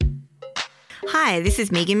Hi, this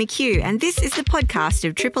is Megan McHugh, and this is the podcast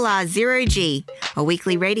of Triple R Zero G, a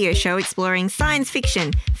weekly radio show exploring science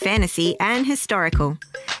fiction, fantasy, and historical.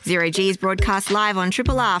 Zero G is broadcast live on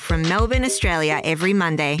Triple R from Melbourne, Australia, every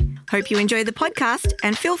Monday. Hope you enjoy the podcast,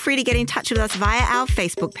 and feel free to get in touch with us via our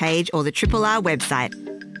Facebook page or the Triple R website.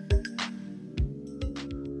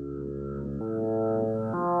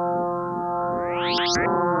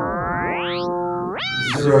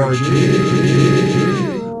 Zero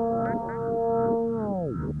G.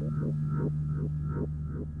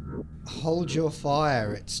 Hold your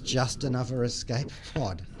fire, it's just another escape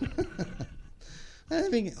pod. I'm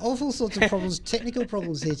having awful sorts of problems, technical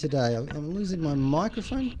problems here today. I'm losing my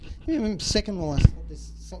microphone. Give me a second while I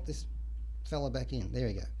slot this fella back in. There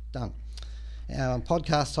we go, done. Our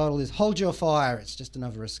podcast title is Hold Your Fire, it's just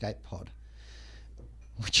another escape pod.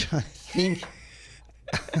 Which I think...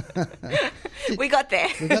 We got there.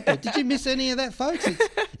 Did you miss any of that, folks? It's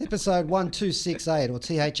episode 1268 or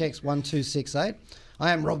THX 1268.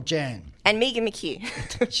 I am Rob Jan. And Megan McHugh.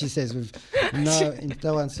 She says with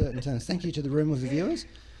no uncertain terms. Thank you to the room of the viewers.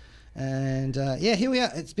 And here we are.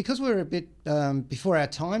 It's because we're a bit before our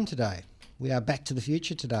time today. We are back to the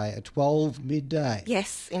future today at 12 midday.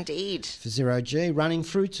 Yes, indeed. For Zero G, running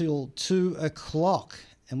through till 2 o'clock.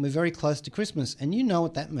 And we're very close to Christmas. And you know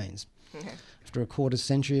what that means. Mm-hmm. After a quarter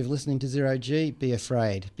century of listening to Zero G, be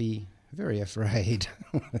afraid. Be very afraid.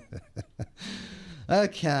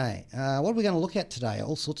 Okay, what are we going to look at today?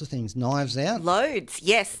 All sorts of things. Knives Out. Loads,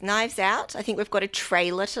 yes. Knives Out. I think we've got a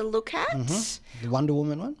trailer to look at. Mm-hmm. The Wonder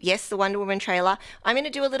Woman one? Yes, the Wonder Woman trailer. I'm going to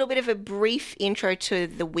do a little bit of a brief intro to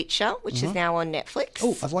The Witcher, which is now on Netflix.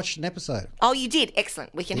 Oh, I've watched an episode. Oh, you did?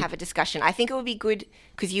 Excellent. We can have a discussion. I think it would be good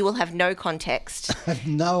because you will have no context. I have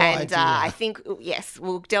no idea. And I think, yes,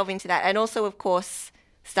 we'll delve into that. And also, of course,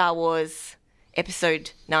 Star Wars...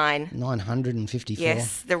 Episode 9. 954.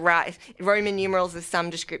 Yes, the Roman numerals of some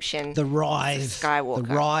description. The Rise. Skywalker.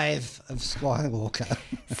 The Rise of Skywalker.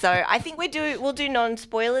 So I think we'll do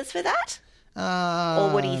non-spoilers for that.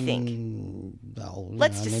 Or what do you think? Well,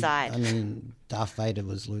 Let's decide. I mean, Darth Vader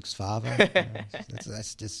was Luke's father.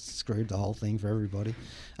 That's just screwed the whole thing for everybody.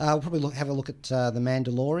 We'll probably have a look at The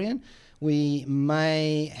Mandalorian. We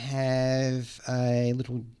may have a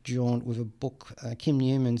little jaunt with a book, Kim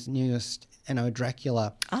Newman's newest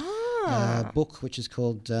Dracula book, which is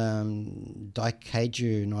called Daikaiju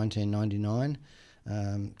 1999.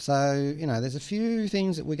 So, there's a few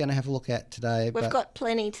things that we're going to have a look at today. We've got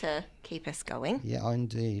plenty to keep us going. Yeah,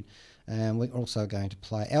 indeed. And we're also going to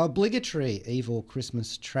play our obligatory Evil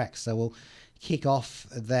Christmas track. So we'll kick off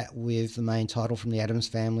that with the main title from the Addams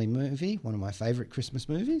Family movie, one of my favourite Christmas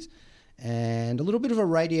movies. And a little bit of a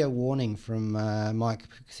radio warning from Mike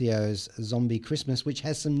Puccio's Zombie Christmas, which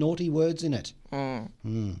has some naughty words in it.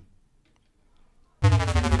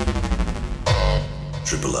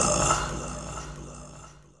 Triple R.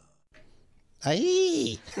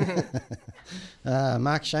 Aye!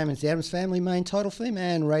 Mark Shaman's The Addams Family main title theme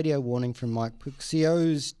and radio warning from Mike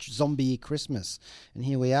Puccio's Zombie Christmas. And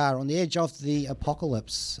here we are on the edge of the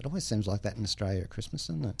apocalypse. It always seems like that in Australia at Christmas,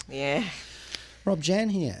 doesn't it? Yeah. Rob Jan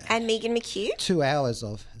here. And Megan McHugh. 2 hours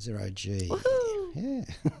of Zero G. Woohoo! Yeah.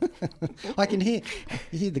 I can hear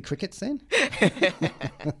the crickets then?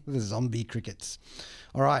 The zombie crickets.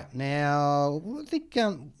 All right. Now, I think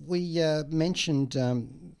we mentioned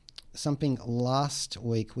something last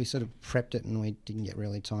week. We sort of prepped it and we didn't get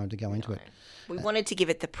really time to go into it. We wanted to give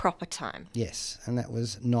it the proper time. Yes, and that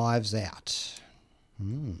was Knives Out.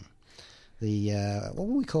 The, what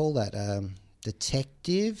would we call that?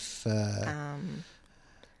 Detective,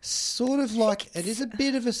 sort of like, it is a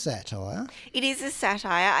bit of a satire. It is a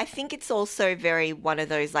satire. I think it's also very one of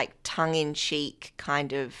those like tongue-in-cheek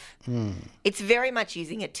kind of, it's very much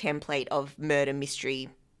using a template of murder mystery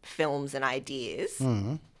films and ideas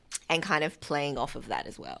and kind of playing off of that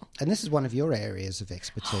as well. And this is one of your areas of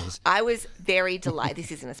expertise. I was very delighted,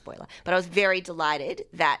 this isn't a spoiler, but I was very delighted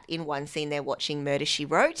that in one scene they're watching Murder, She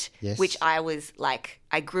Wrote, which I was like,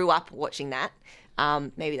 I grew up watching that.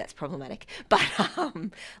 Maybe that's problematic, but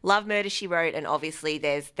love Murder, She Wrote, and obviously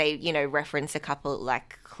they reference a couple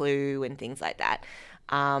like Clue and things like that.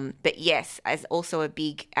 But yes, as also a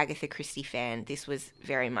big Agatha Christie fan, this was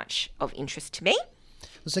very much of interest to me.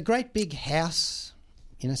 It's a great big house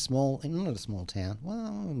in not a small town,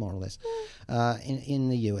 well, more or less, in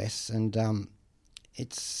the US, and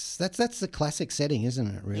that's the classic setting, isn't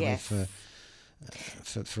it? Really, yes.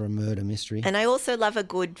 For a murder mystery. And I also love a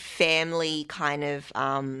good family kind of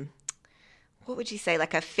what would you say,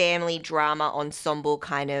 like a family drama ensemble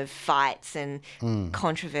kind of fights and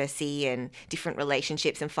controversy and different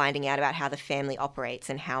relationships and finding out about how the family operates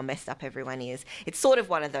and how messed up everyone is. It's sort of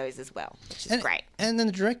one of those as well, which is great. And then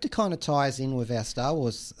the director kind of ties in with our Star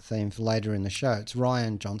Wars theme for later in the show. It's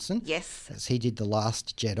Rian Johnson. Yes. As he did The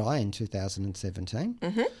Last Jedi in 2017.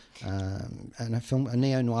 And a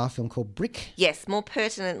neo-noir film called Brick. Yes, more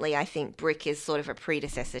pertinently, I think Brick is sort of a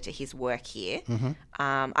predecessor to his work here.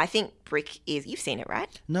 I think Brick is... You've seen it, right?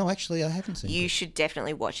 No, actually, I haven't seen it. You should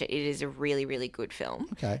definitely watch it. It is a really, really good film.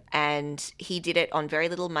 Okay. And he did it on very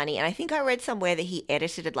little money. And I think I read somewhere that he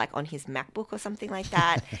edited it like on his MacBook or something like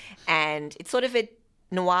that. And it's sort of a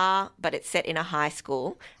noir, but it's set in a high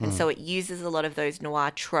school. And so it uses a lot of those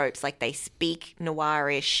noir tropes. Like they speak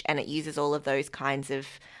noirish and it uses all of those kinds of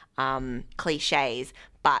cliches,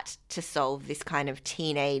 but to solve this kind of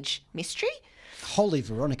teenage mystery. Holy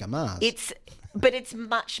Veronica Mars. But it's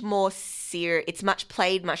much more serious. It's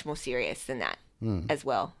played much more serious than that as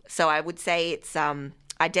well. So I would say it's.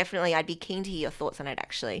 I'd be keen to hear your thoughts on it.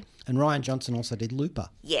 Actually. And Rian Johnson also did Looper.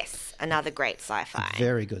 Yes, another great sci-fi.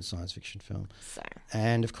 Very good science fiction film. So.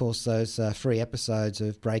 And of course those 3 episodes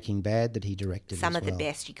of Breaking Bad that he directed. Some as of well. the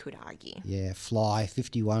best, you could argue. Yeah, Fly,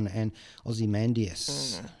 51, and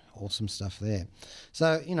Ozymandias. Awesome stuff there.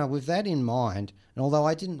 So, with that in mind, and although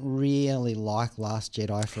I didn't really like Last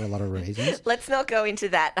Jedi for a lot of reasons. Let's not go into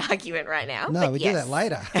that argument right now. No, we do that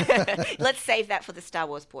later. Let's save that for the Star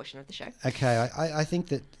Wars portion of the show. Okay, I think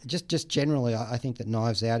that just generally, I think that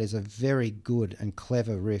Knives Out is a very good and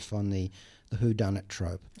clever riff on the whodunit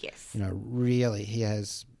trope. Yes. Really, he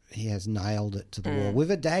has nailed it to the wall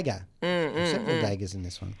with a dagger. Several daggers in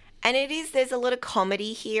this one. And there's a lot of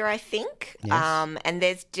comedy here, I think. Yes. And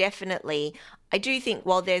there's definitely, I do think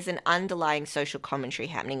while there's an underlying social commentary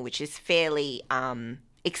happening, which is fairly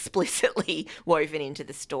explicitly woven into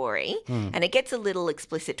the story, and it gets a little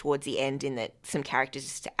explicit towards the end in that some characters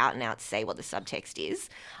just out and out say what the subtext is,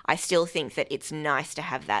 I still think that it's nice to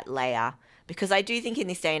have that layer because I do think in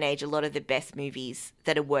this day and age, a lot of the best movies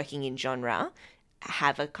that are working in genre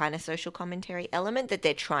have a kind of social commentary element that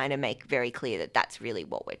they're trying to make very clear that that's really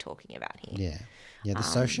what we're talking about here. Yeah, the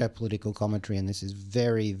socio-political commentary in this is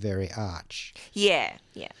very, very arch. Yeah.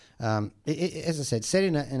 As I said, set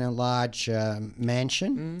in a large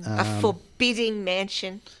mansion. A forbidding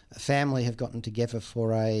mansion. A family have gotten together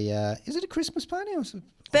for is it a Christmas party or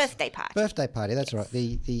birthday party? Birthday party, that's right.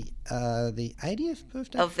 The 80th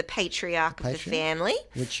birthday? Of the patriarch of the family.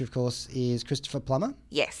 Which, of course, is Christopher Plummer.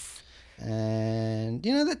 Yes. And,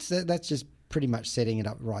 that's just pretty much setting it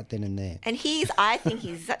up right then and there. And I think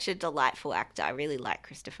he's such a delightful actor. I really like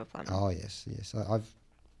Christopher Plummer. Oh, yes. I've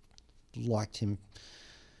liked him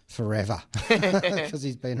forever because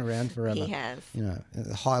he's been around forever. He has.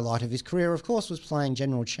 The highlight of his career, of course, was playing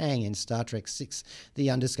General Chang in Star Trek VI,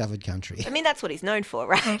 The Undiscovered Country. I mean, that's what he's known for,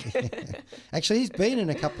 right? Actually, he's been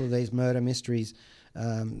in a couple of these murder mysteries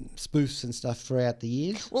spoofs and stuff throughout the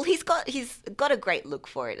years. Well, he's got a great look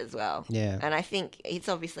for it as well. Yeah. And I think it's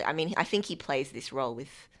obviously, I think he plays this role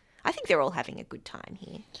I think they're all having a good time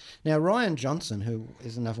here. Now, Rian Johnson, who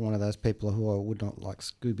is another one of those people who I would not like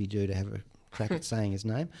Scooby-Doo to have a crack at saying his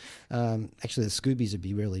name. Actually, the Scoobies would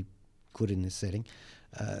be really good in this setting.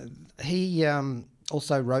 He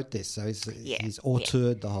also wrote this, so he's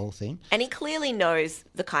auteured the whole thing. And he clearly knows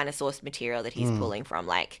the kind of source material that he's pulling from.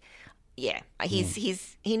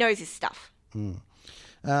 He knows his stuff.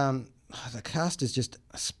 The cast is just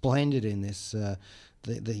splendid in this.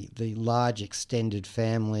 The large extended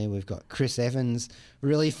family. We've got Chris Evans,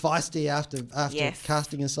 really feisty after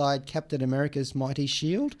casting aside Captain America's mighty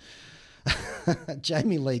shield.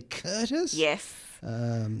 Jamie Lee Curtis. Yes.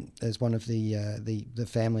 As one of the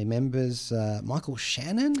family members. Michael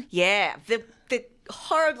Shannon. Yeah, the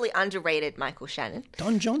horribly underrated Michael Shannon.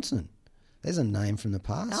 Don Johnson. There's a name from the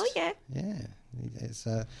past. Oh, yeah. Yeah. It's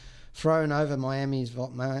thrown over Miami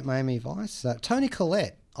Vice. Toni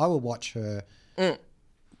Collette. I will watch her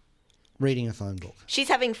reading a phone book. She's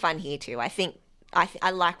having fun here too. I think I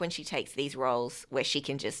like when she takes these roles where she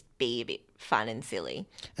can just be a bit fun and silly.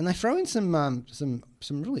 And they throw in some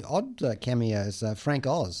really odd cameos. Frank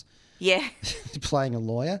Oz. Yeah. Playing a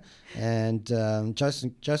lawyer. And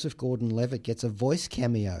Joseph Gordon-Levitt gets a voice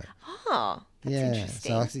cameo. Oh, that's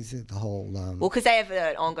interesting. So I think the whole... well, because they have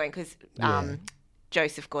an ongoing... Because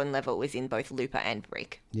Joseph Gordon-Levitt was in both Looper and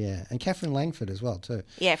Brick. Yeah, and Catherine Langford as well, too.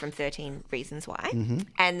 Yeah, from 13 Reasons Why. Mm-hmm.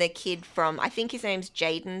 And the kid from... I think his name's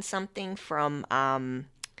Jaden something from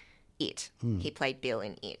It. He played Bill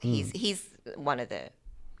in It. He's one of the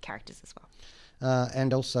characters as well.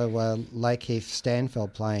 And also Lakeith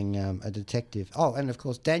Stanfield playing a detective. Oh, and of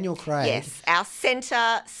course Daniel Craig. Yes, our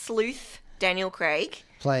centre sleuth. Daniel Craig.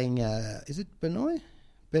 Playing, is it Benoit?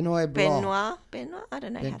 Benoit Blanc. Benoit? I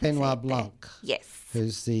don't know how to say Benoit it Blanc. there. Yes.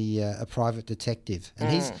 Who's a private detective.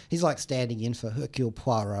 And he's like standing in for Hercule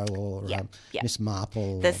Poirot or Miss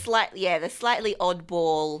Marple. The slightly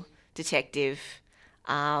oddball detective.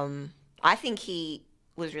 I think he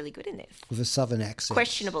was really good in this. With a southern accent.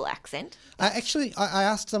 Questionable accent. I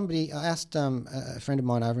asked a friend of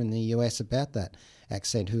mine over in the US about that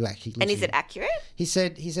accent who actually lives And is it accurate? He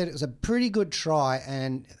said it was a pretty good try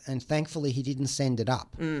and thankfully he didn't send it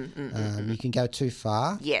up. You can go too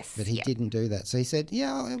far. Yes. But he didn't do that. So he said,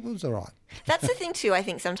 yeah, it was all right. That's the thing too, I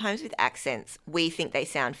think sometimes with accents, we think they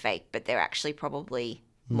sound fake, but they're actually probably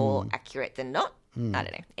more accurate than not. I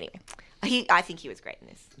don't know. Anyway. I think he was great in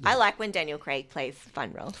this. Yeah. I like when Daniel Craig plays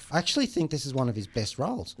fun roles. I actually think this is one of his best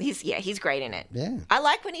roles. He's great in it. Yeah. I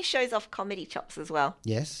like when he shows off comedy chops as well.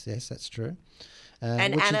 Yes, that's true.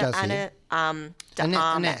 And which Anna de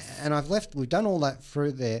Armas. And we've done all that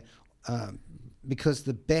through there because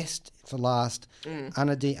the best for last,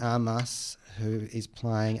 Anna de Armas, who is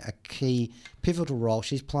playing a key pivotal role.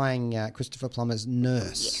 She's playing Christopher Plummer's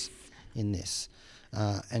nurse in this.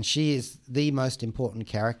 And she is the most important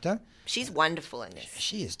character. She's wonderful in this.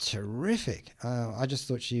 She is terrific. I just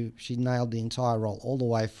thought she nailed the entire role all the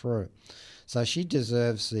way through. So she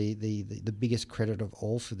deserves the biggest credit of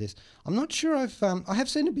all for this. I'm not sure I have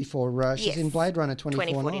seen her before. She's in Blade Runner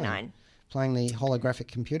 2049, playing the holographic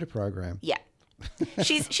computer program. Yeah.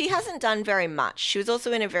 She hasn't done very much. She was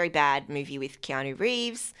also in a very bad movie with Keanu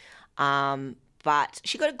Reeves, but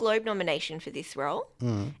she got a Globe nomination for this role,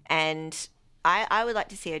 and I would like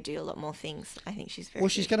to see her do a lot more things. I think she's very. Well,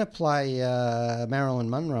 she's going to play Marilyn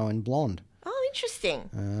Monroe in Blonde. Oh, interesting.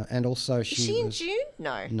 And also Is she in June?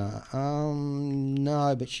 No.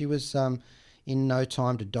 No, but she was in No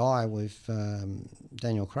Time to Die with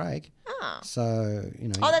Daniel Craig. Ah. So,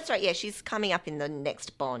 Oh, that's right. Yeah, she's coming up in the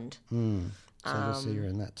next Bond. So we'll see her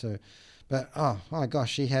in that too. But, oh my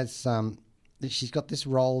gosh, she has... she's got this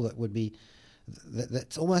role that would be...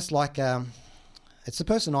 That's almost like... it's the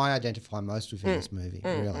person I identify most with in this movie,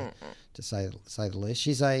 really, to say the least.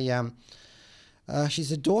 She's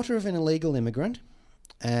a daughter of an illegal immigrant,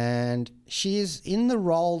 and she is in the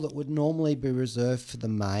role that would normally be reserved for the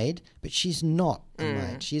maid, but she's not a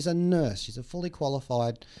maid. She's a nurse. She's a fully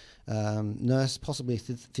qualified nurse, possibly a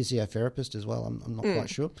physiotherapist as well. I'm not quite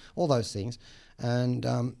sure. All those things.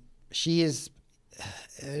 And she is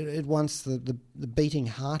at once the beating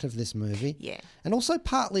heart of this movie. Yeah. And also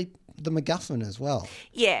partly the MacGuffin as well.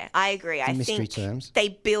 Yeah, I agree. I mystery think terms.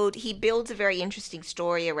 He builds a very interesting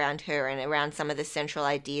story around her and around some of the central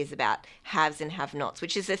ideas about haves and have-nots,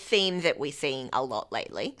 which is a theme that we're seeing a lot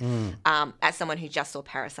lately. As someone who just saw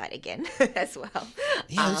Parasite again as well.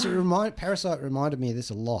 Yeah, Parasite reminded me of this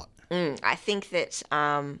a lot. I think that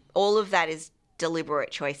all of that is deliberate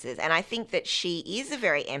choices, and I think that she is a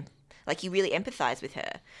very you really empathise with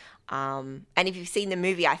her. And if you've seen the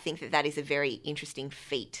movie, I think that is a very interesting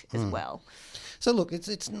feat as well. So look,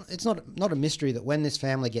 it's not a mystery that when this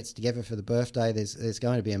family gets together for the birthday, there's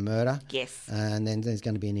going to be a murder. Yes. And then there's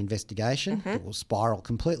going to be an investigation that will spiral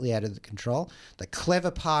completely out of the control. The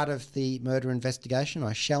clever part of the murder investigation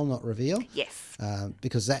I shall not reveal. Yes.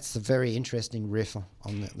 Because that's the very interesting riff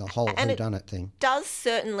on the whole whodunit thing. Does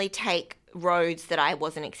certainly take roads that I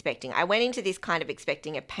wasn't expecting. I went into this kind of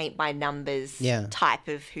expecting a paint by numbers type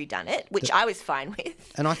of whodunit, which I was fine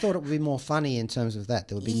with. And I thought it would be more funny in terms of that.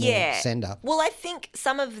 There would be more send up. Well, I think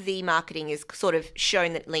some of the marketing is sort of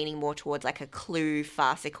shown that leaning more towards like a Clue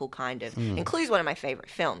farcical kind of. And Clue's one of my favourite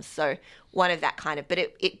films, so one of that kind of. But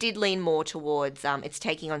it did lean more towards it's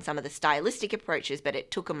taking on some of the stylistic approaches, but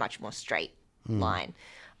it took a much more straight line.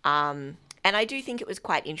 And I do think it was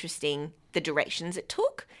quite interesting the directions it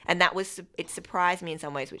took, and it surprised me in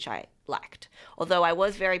some ways, which I liked. Although I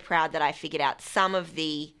was very proud that I figured out some of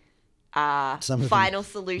the final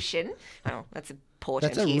solution. Oh, that's a poor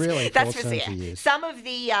term to use. That's a really poor term to use. Some of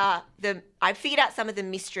I figured out some of the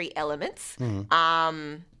mystery elements.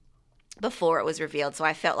 Before it was revealed, so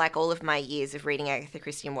I felt like all of my years of reading Agatha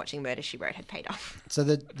Christie and watching Murder, She Wrote had paid off. So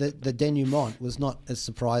the denouement was not as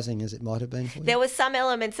surprising as it might have been for you? There were some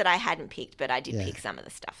elements that I hadn't picked, but I did pick some of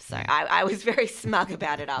the stuff, so I was very smug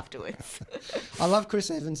about it afterwards. I love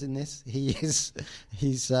Chris Evans in this. He's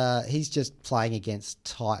just playing against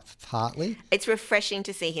type partly. It's refreshing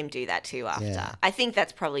to see him do that too after. Yeah. I think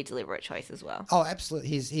that's probably deliberate choice as well. Oh, absolutely.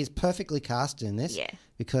 He's perfectly cast in this. Yeah.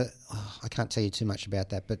 Because I can't tell you too much about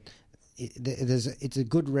that, but it's a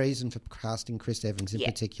good reason for casting Chris Evans in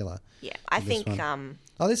particular. Yeah, I think.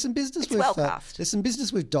 There's some business with well cast. there's some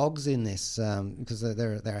business with dogs in this because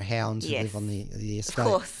there are hounds who live on the estate. Of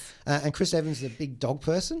course. And Chris Evans is a big dog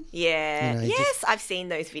person. Yeah. I've seen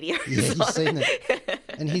those videos. Yeah, you've seen it.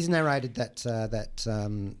 And he's narrated that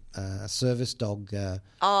service dog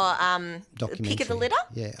documentary. Pick of the Litter?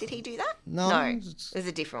 Yeah. Did he do that? No. It was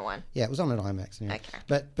a different one. Yeah, it was on at IMAX. Anyway. Okay.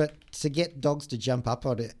 But to get dogs to jump up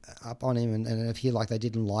on him and if he they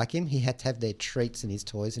didn't like him, he had to have their treats and his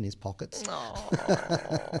toys in his pockets. Oh.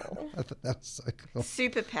 I thought that was so cool.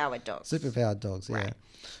 Superpowered dogs. Superpowered dogs, yeah. Right.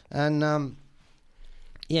 And I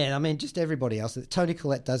mean, just everybody else. Toni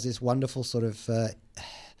Collette does this wonderful sort of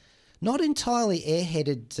not entirely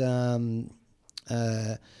airheaded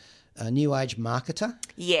new age marketer.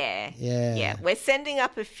 Yeah. We're sending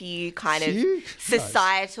up a few kind of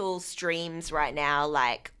societal streams right now,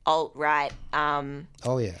 like alt-right. Kind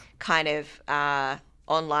of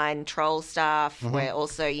online troll stuff. Mm-hmm. We're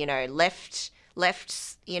also, left,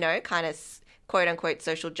 kind of quote unquote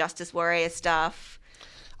social justice warrior stuff.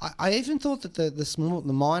 I even thought that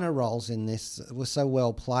the minor roles in this were so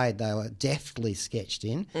well played; they were deftly sketched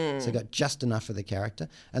in, so got just enough of the character.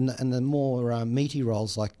 And the more meaty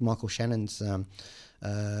roles, like Michael Shannon's,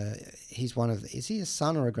 he's one of. Is he a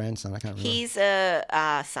son or a grandson? I can't remember. He's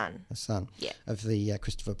a son. A son. Yeah. Of the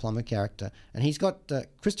Christopher Plummer character, and he's got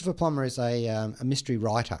Christopher Plummer is a mystery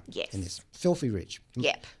writer. Yes. In this, filthy rich.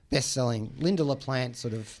 Yep. Best-selling Linda LaPlante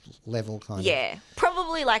sort of level kind of. Yeah,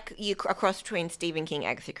 probably like a cross between Stephen King,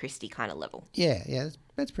 Agatha Christie kind of level. Yeah,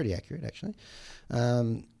 that's pretty accurate actually.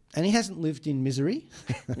 And he hasn't lived in misery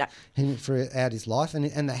throughout his life,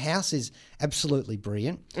 and the house is absolutely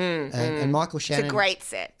brilliant. And Michael Shannon, it's a great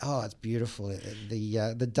set. Oh, it's beautiful.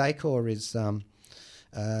 The decor is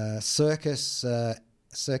circus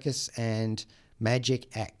and magic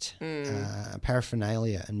act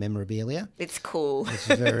paraphernalia and memorabilia. It's cool. It's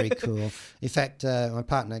very cool. In fact, my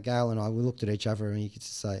partner Gail and I, we looked at each other and you could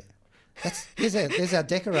say, there's our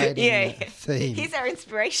decorating theme. Here's our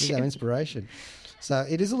inspiration. So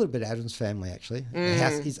it is a little bit Addams Family, actually. The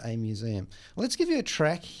house is a museum. Well, let's give you a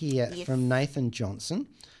track here from Nathan Johnson.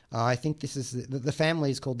 I think this is the family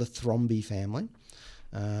is called the Thromby family,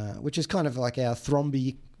 which is kind of like our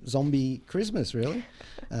Thromby zombie Christmas, really.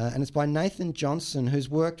 And it's by Nathan Johnson, who's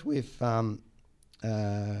worked with, obviously,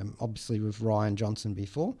 with Ryan Johnson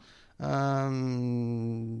before.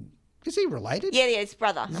 Is he related? Yeah, his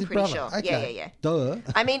brother. I'm pretty sure. Okay. Yeah. Duh.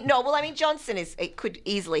 Johnson could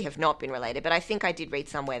easily have not been related, but I think I did read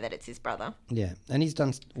somewhere that it's his brother. Yeah, and he's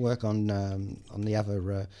done work on the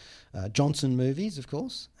other Johnson movies, of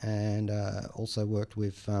course, and also worked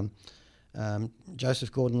with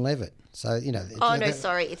Joseph Gordon-Levitt. So,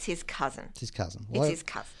 it's his cousin. It's his cousin. It's his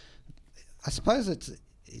cousin. I suppose it's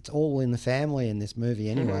all in the family in this movie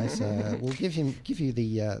anyway, so we'll give you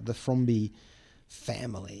the Thromby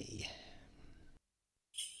family.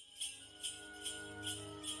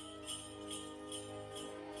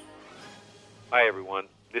 Hi everyone,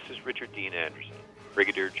 this is Richard Dean Anderson,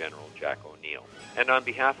 Brigadier General Jack O'Neill. And on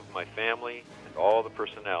behalf of my family and all the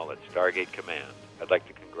personnel at Stargate Command, I'd like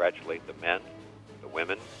to congratulate the men, the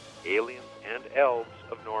women, aliens, and elves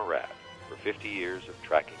of NORAD for 50 years of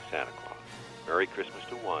tracking Santa Claus. Merry Christmas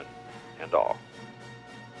to one and all.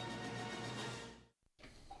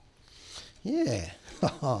 Yeah.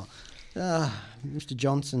 Mr.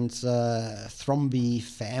 Johnson's Thromby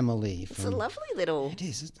family. It's a lovely little... It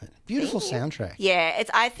is, isn't it? Beautiful soundtrack. Yeah,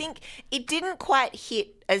 I think it didn't quite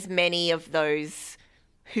hit as many of those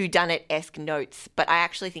whodunit-esque notes, but I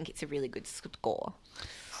actually think it's a really good score.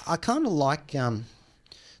 I kind of like the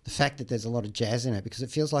fact that there's a lot of jazz in it because it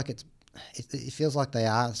feels like it feels like they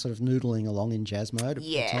are sort of noodling along in jazz mode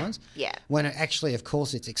at times. Yeah. When it actually, of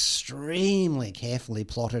course, it's extremely carefully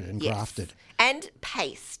plotted and crafted. And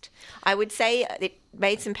paced. I would say it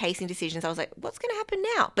made some pacing decisions. I was like, what's going to happen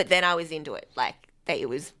now? But then I was into it. Like,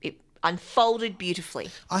 it unfolded beautifully.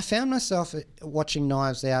 I found myself watching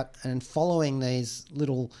Knives Out and following these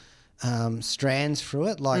little strands through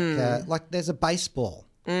it. Like there's a baseball.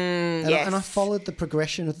 And I followed the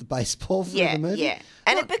progression of the baseball through the movie. Yeah,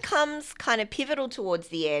 and it becomes kind of pivotal towards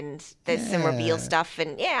the end. There's some reveal stuff,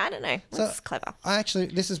 and I don't know. It's clever.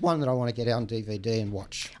 This is one that I want to get out on DVD and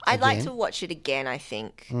watch. I'd like to watch it again, I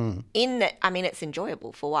think. In that, I mean, it's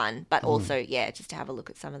enjoyable for one, but also, just to have a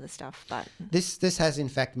look at some of the stuff. But this has, in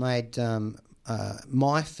fact, made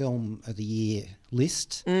my film of the year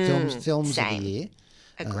list, films of the year.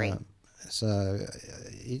 Agree. So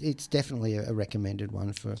it's definitely a recommended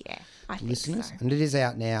one for I listeners. think so. And it is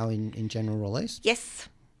out now in general release. Yes.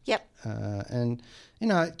 Yep. And,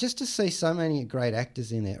 just to see so many great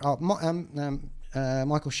actors in there.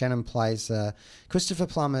 Michael Shannon plays Christopher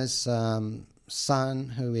Plummer's son,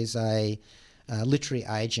 who is a literary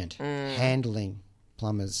agent handling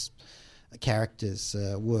Plummer's character's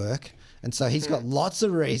work. And so he's got lots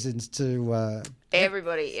of reasons to...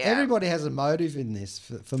 Everybody has a motive in this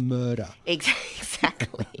for murder.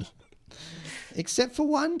 Exactly. Except for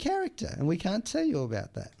one character, and we can't tell you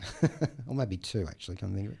about that. Or maybe two, actually,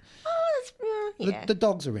 come to think of it. Oh, that's... Yeah. The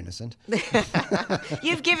dogs are innocent.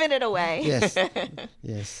 You've given it away.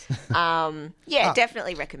 Yes.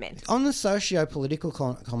 Definitely recommend. On the socio-political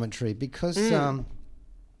commentary, because the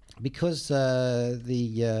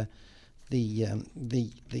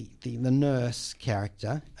nurse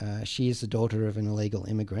character, she is the daughter of an illegal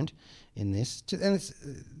immigrant in this, and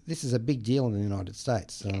this is a big deal in the United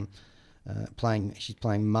States. She's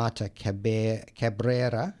playing Marta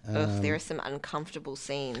Cabrera. There are some uncomfortable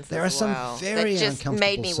scenes. There are some very that just uncomfortable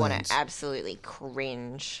made me scenes. want to absolutely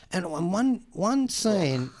cringe. And one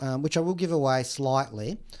scene, which I will give away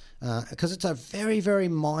slightly, because it's a very, very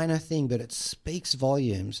minor thing, but it speaks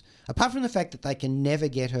volumes. Apart from the fact that they can never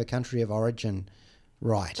get her country of origin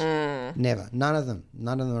right. Never. None of them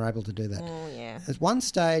are able to do that. At one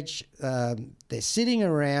stage, they're sitting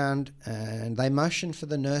around and they motion for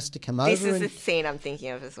the nurse to come over. This is the scene I'm thinking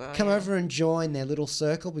of as well. Come over and join their little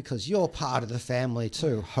circle because you're part of the family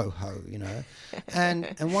too. Ho, ho, And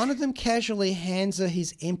one of them casually hands her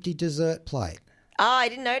his empty dessert plate. Oh, I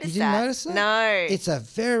didn't notice that. You didn't notice that? No. It's a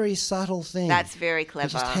very subtle thing. That's very clever.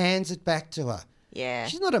 He just hands it back to her. Yeah.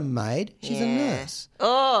 She's not a maid. She's a nurse.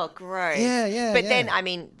 Oh, gross. Yeah. But then, I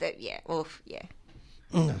mean,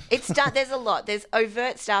 It's done. There's a lot. There's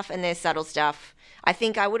overt stuff and there's subtle stuff. I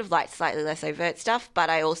think I would have liked slightly less overt stuff, but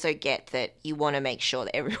I also get that you want to make sure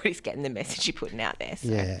that everybody's getting the message you're putting out there. So,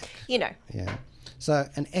 Yeah. So,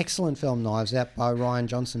 an excellent film, Knives Out, by Rian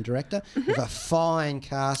Johnson, director, with a fine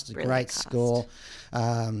cast, a great cast. score.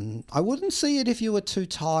 I wouldn't see it if you were too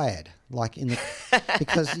tired,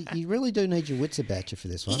 because you really do need your wits about you for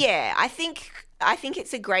this one. Yeah, I think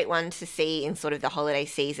it's a great one to see in sort of the holiday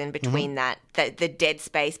season between the dead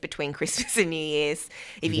space between Christmas and New Year's.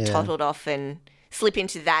 If you tottled off and slip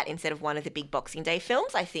into that instead of one of the big Boxing Day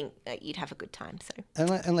films, I think you'd have a good time. So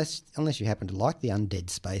unless you happen to like the undead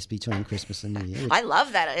space between Christmas and New Year. I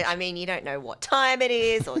love that. I mean, you don't know what time it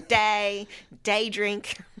is or day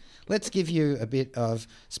drink. Let's give you a bit of,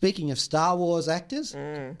 speaking of Star Wars actors,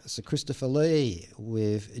 Sir Christopher Lee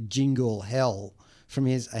with Jingle Hell from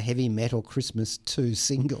his A Heavy Metal Christmas 2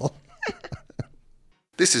 single.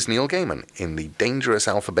 This is Neil Gaiman. In the dangerous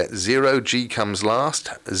alphabet 0, G comes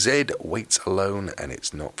last, Z waits alone, and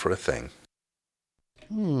it's not for a thing.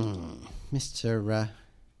 Mr.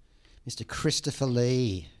 Christopher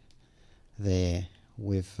Lee there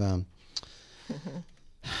with...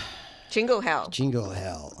 Jingle Hell. Jingle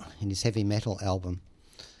Hell in his heavy metal album.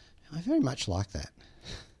 I very much like that.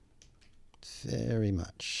 Very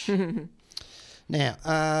much.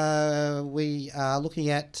 Now, we are looking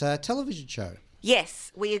at a television show.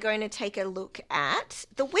 Yes, we are going to take a look at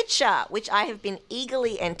The Witcher, which I have been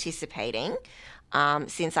eagerly anticipating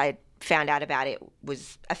since I found out about it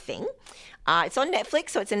was a thing. It's on Netflix,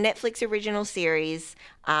 so it's a Netflix original series,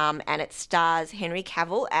 and it stars Henry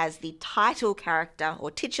Cavill as the title character, or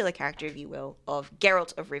titular character, if you will, of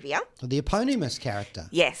Geralt of Rivia. The eponymous character.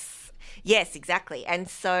 Yes, exactly. And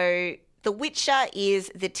so The Witcher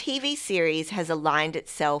is the TV series has aligned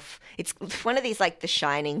itself. It's one of these like The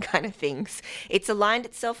Shining kind of things. It's aligned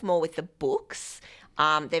itself more with the books.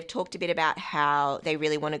 They've talked a bit about how they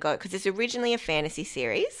really want to go, because it's originally a fantasy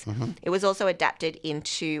series. It was also adapted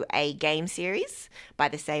into a game series by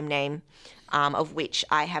the same name, of which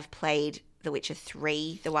I have played The Witcher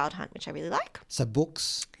 3, The Wild Hunt, which I really like. So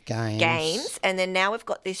books, games. Games. And then now we've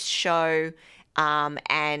got this show,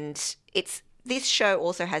 and this show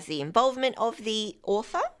also has the involvement of the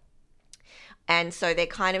author. And so they're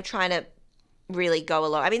kind of trying to really go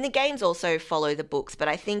along. I mean, the games also follow the books, but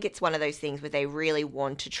I think it's one of those things where they really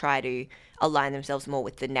want to try to align themselves more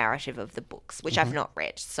with the narrative of the books, which I've not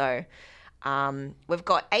read. So we've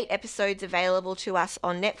got 8 episodes available to us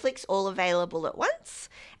on Netflix, all available at once,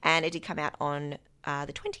 and it did come out on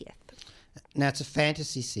the 20th. Now, it's a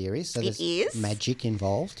fantasy series, so there's magic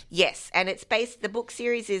involved. Yes, and the book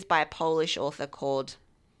series is by a Polish author called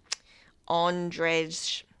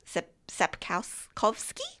Andrzej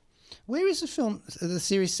Sapkowski. Where is the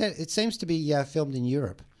series set? It seems to be filmed in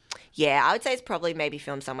Europe. Yeah, I would say it's probably maybe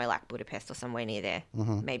filmed somewhere like Budapest or somewhere near there,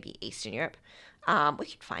 maybe Eastern Europe. We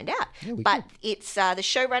could find out. Yeah, but it's the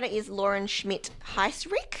showrunner is Lauren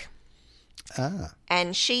Schmidt-Heisrich.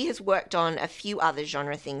 And she has worked on a few other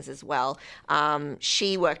genre things as well.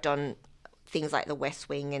 She worked on things like The West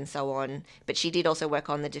Wing and so on, but she did also work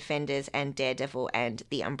on The Defenders and Daredevil and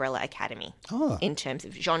The Umbrella Academy in terms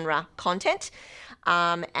of genre content.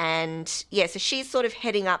 And yeah, so she's sort of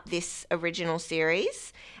heading up this original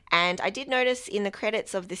series. And I did notice in the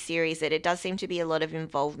credits of the series that it does seem to be a lot of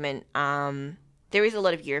involvement. There is a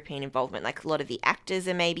lot of European involvement, like a lot of the actors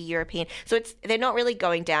are maybe European. So they're not really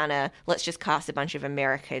going down let's just cast a bunch of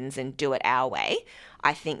Americans and do it our way.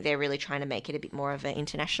 I think they're really trying to make it a bit more of an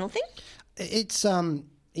international thing. It's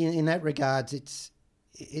in that regards, it's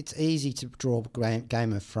easy to draw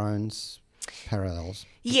Game of Thrones parallels.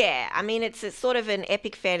 Yeah, I mean, it's sort of an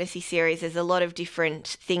epic fantasy series. There's a lot of different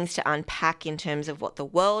things to unpack in terms of what the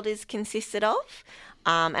world is consisted of.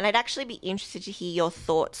 And I'd actually be interested to hear your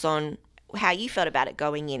thoughts on how you felt about it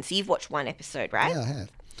going in. So you've watched one episode, right? Yeah, I have.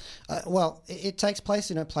 Well, it takes place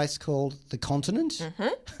in a place called the Continent.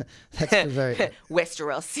 Mm-hmm. That's very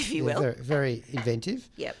Westeros, if you will. Very, very inventive.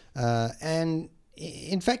 Yep. And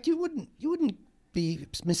in fact, you wouldn't be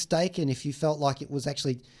mistaken if you felt like it was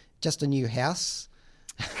actually just a new house.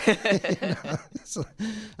 So,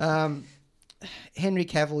 Henry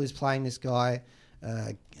Cavill is playing this guy,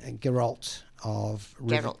 Geralt of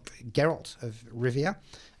Rivia.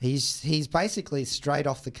 He's basically straight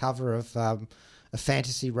off the cover of a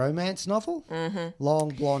fantasy romance novel. Mm-hmm. Long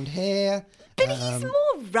blonde hair. But he's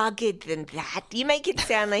more rugged than that. You make it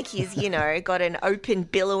sound like he's, got an open,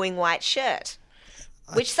 billowing white shirt,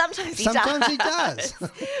 which sometimes he does.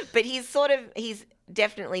 But he's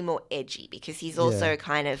definitely more edgy because he's also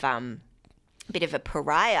kind of a bit of a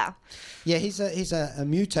pariah. Yeah, he's a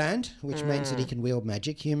mutant, which means that he can wield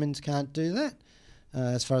magic. Humans can't do that.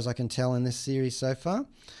 As far as I can tell in this series so far.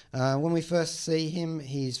 When we first see him,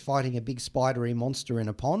 he's fighting a big spidery monster in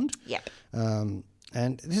a pond. Yep.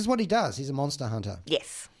 And this is what he does. He's a monster hunter.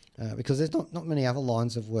 Yes. Because there's not many other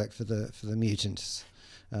lines of work for the mutants.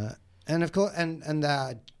 And of course, and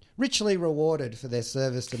they're richly rewarded for their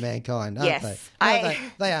service to mankind, aren't they? No,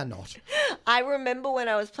 they are not. I remember when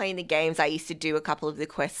I was playing the games, I used to do a couple of the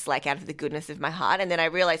quests like out of the goodness of my heart, and then I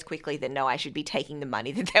realised quickly that no, I should be taking the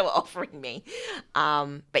money that they were offering me.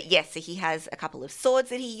 But yes, so he has a couple of swords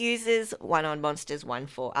that he uses, one on monsters, one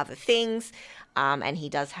for other things, and he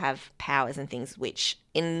does have powers and things which,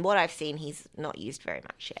 in what I've seen, he's not used very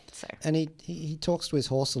much yet. So. And he talks to his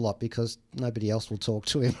horse a lot because nobody else will talk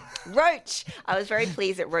to him. Roach! I was very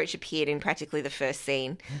pleased that Roach appeared in practically the first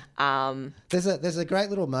scene. There's a great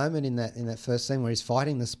little moment in that first scene where he's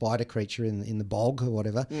fighting the spider creature in the bog or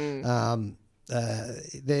whatever.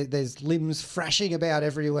 There's limbs thrashing about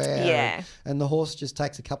everywhere. Yeah. And the horse just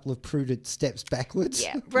takes a couple of prudent steps backwards.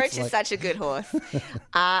 Yeah, Roach is such a good horse.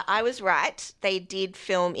 I was right. They did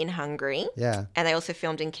film in Hungary. Yeah. And they also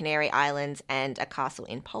filmed in Canary Islands and a castle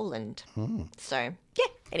in Poland. So, yeah,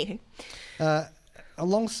 anywho.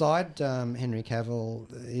 Alongside Henry Cavill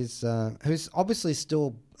is who's obviously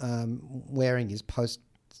still wearing his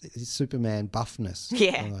Superman buffness.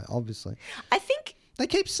 Yeah. Obviously. I think... Our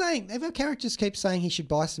characters keep saying he should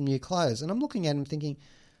buy some new clothes. And I'm looking at him thinking,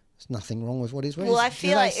 there's nothing wrong with what he's wearing. Well, I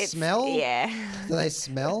feel like it's... smell? Yeah. Do they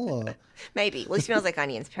smell? Or? Maybe. Well, he smells like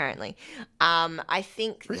onions, apparently. I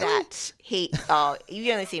think really? that you've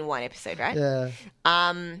only seen one episode, right? Yeah.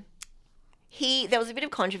 There was a bit of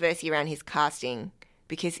controversy around his casting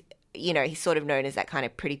because, he's sort of known as that kind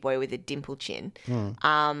of pretty boy with a dimple chin.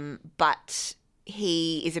 But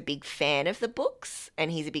he is a big fan of the books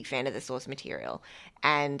and he's a big fan of the source material.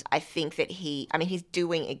 And I think that he's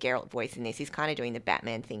doing a Geralt voice in this. He's kind of doing the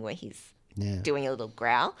Batman thing where he's doing a little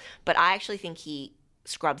growl. But I actually think he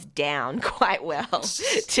scrubs down quite well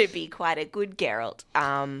to be quite a good Geralt.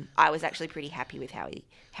 I was actually pretty happy with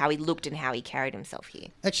how he looked and how he carried himself here.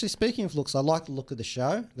 Actually, speaking of looks, I like the look of the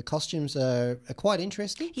show. The costumes are quite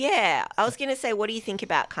interesting. Yeah. I was going to say, what do you think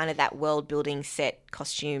about kind of that world-building set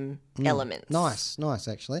costume elements? Nice,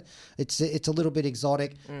 actually. It's a little bit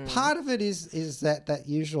exotic. Part of it is that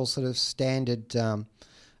usual sort of standard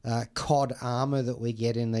cod armour that we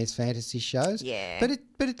get in these fantasy shows. Yeah.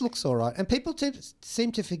 But it looks all right. And people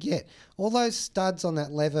seem to forget, all those studs on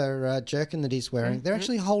that leather jerkin that he's wearing, they're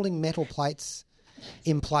actually holding metal plates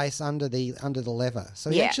in place under the leather.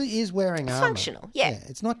 So he actually is wearing armour. Functional, yeah.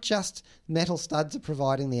 It's not just metal studs are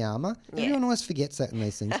providing the armour. Yeah. Everyone always forgets that in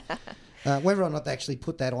these things. Whether or not they actually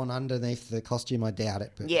put that on underneath the costume, I doubt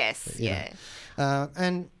it. But,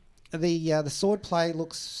 and the sword play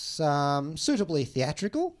looks suitably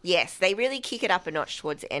theatrical. Yes, they really kick it up a notch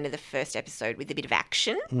towards the end of the first episode with a bit of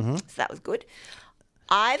action. So that was good.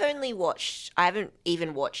 I haven't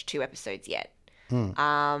even watched 2 episodes yet.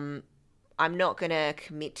 I'm not going to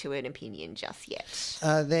commit to an opinion just yet.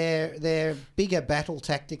 Their bigger battle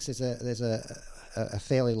tactics. There's a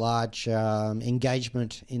fairly large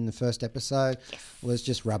engagement in the first episode. Was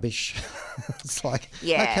just rubbish. It's like,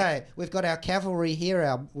 okay, we've got our cavalry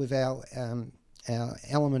here, with our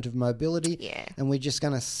element of mobility, and we're just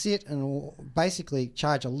going to sit and basically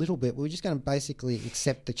charge a little bit. We're just going to basically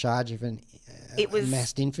accept the charge of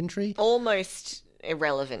massed infantry. Almost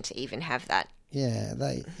irrelevant to even have that. Yeah,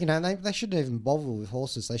 they shouldn't even bother with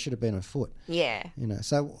horses. They should have been on foot. Yeah,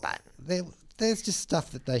 So there's just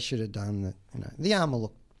stuff that they should have done. That the armor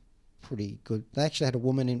looked pretty good. They actually had a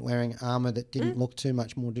woman wearing armor that didn't look too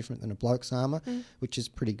much more different than a bloke's armor, which is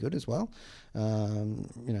pretty good as well.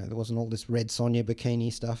 There wasn't all this red Sonia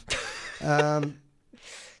bikini stuff. So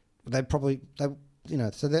they're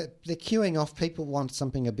queuing off. People want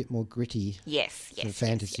something a bit more gritty. Yes.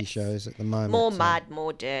 Fantasy shows at the moment. More mud,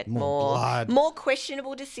 more dirt, more blood, more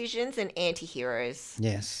questionable decisions and anti-heroes.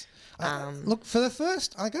 Yes. Look, for the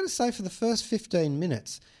first 15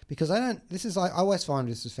 minutes, because I always find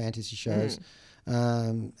this with fantasy shows,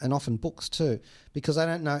 and often books too, because I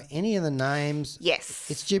don't know any of the names. Yes.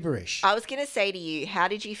 It's gibberish. I was going to say to you, how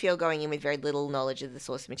did you feel going in with very little knowledge of the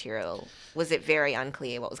source material? Was it very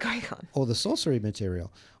unclear what was going on? Or the sorcery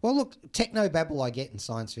material? Well, look, techno-babble I get in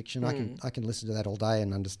science fiction. I can listen to that all day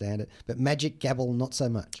and understand it. But magic gabble, not so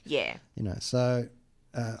much. Yeah. So...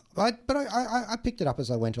 I picked it up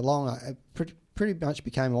as I went along. It pretty much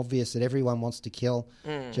became obvious that everyone wants to kill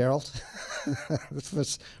Geralt for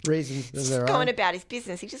reasons of their own. Going about his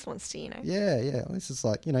business. He just wants to, Yeah. This is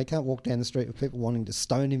like, you can't walk down the street with people wanting to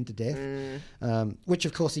stone him to death, which,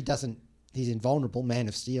 of course, he doesn't. He's invulnerable, Man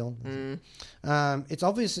of Steel. It's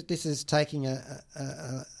obvious that this is taking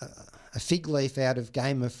a fig leaf out of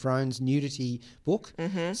Game of Thrones nudity book.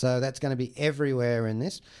 So that's going to be everywhere in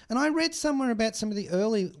this. And I read somewhere about some of the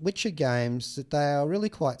early Witcher games that they are really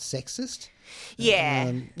quite sexist.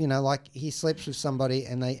 Yeah. Like he sleeps with somebody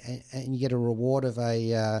and you get a reward of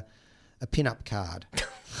a pin-up card.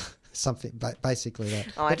 Something, basically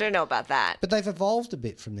that. I don't know about that. But they've evolved a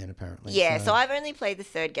bit from then, apparently. Yeah, so I've only played the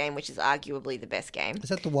third game, which is arguably the best game. Is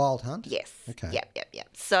that the Wild Hunt? Yes. Okay. Yep.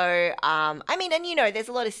 So, there's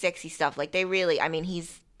a lot of sexy stuff. Like,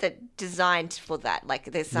 he's designed for that. Like,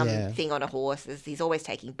 there's thing on a horse. He's always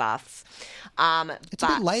taking baths. It's a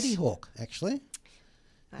bit Ladyhawke, actually.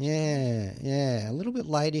 Yeah, a little bit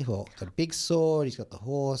Ladyhawke. Got a big sword. He's got the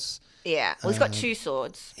horse. Yeah, well, he's got two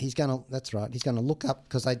swords. That's right. He's gonna look up,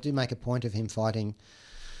 because they do make a point of him fighting.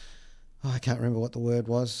 I can't remember what the word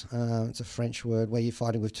was. It's a French word where you're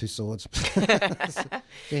fighting with two swords. Because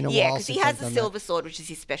he has the silver sword, which is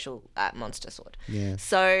his special monster sword. Yeah.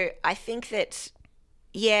 So I think that,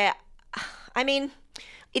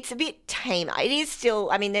 it's a bit tamer. It is still,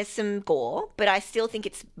 there's some gore, but I still think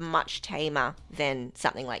it's much tamer than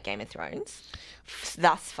something like Game of Thrones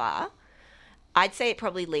thus far. I'd say it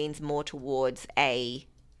probably leans more towards a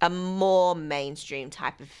more mainstream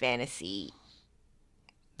type of fantasy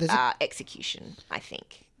execution, I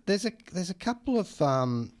think. There's a couple of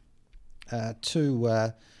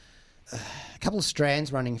couple of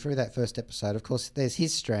strands running through that first episode. Of course, there's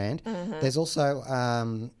his strand. There's also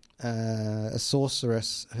a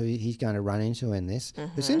sorceress who he's going to run into in this,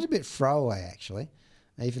 who seems a bit throwaway, actually,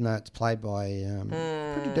 even though it's played by a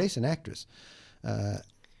pretty decent actress.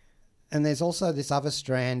 And there's also this other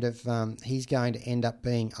strand of he's going to end up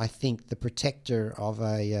being, I think, the protector of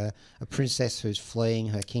a princess who's fleeing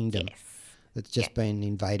her kingdom. Yes. That's just been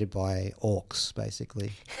invaded by orcs,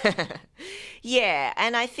 basically. Yeah,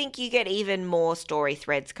 and I think you get even more story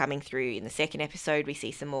threads coming through in the second episode. We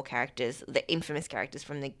see some more characters, the infamous characters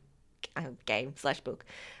from the game/book.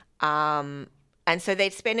 And so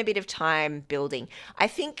they'd spend a bit of time building. I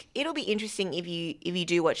think it'll be interesting if you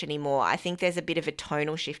do watch any more. I think there's a bit of a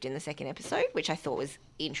tonal shift in the second episode, which I thought was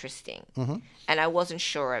interesting. And I wasn't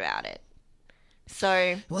sure about it.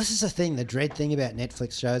 So, well, this is the thing, the dread thing about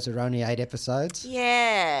Netflix shows are only 8 episodes.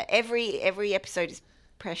 Yeah, every episode is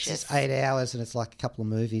precious. It's just 8 hours and it's like a couple of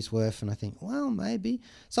movies worth, and I think, well, maybe.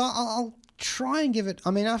 So I'll try and give it,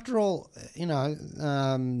 after all, you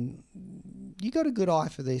got a good eye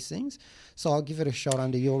for these things, so I'll give it a shot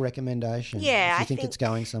under your recommendation. Yeah, if you think it's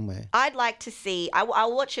going somewhere. I'd like to see,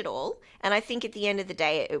 I'll watch it all, and I think at the end of the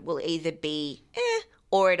day it will either be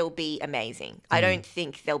or it'll be amazing. I don't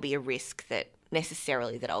think there'll be a risk that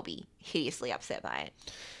I'll be hideously upset by it.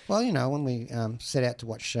 Well, when we set out to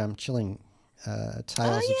watch Chilling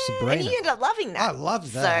Tales of Sabrina. And you ended up loving that. I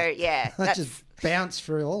loved that. So, yeah. I just bounced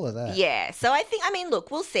through all of that. Yeah. So I think,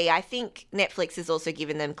 look, we'll see. I think Netflix has also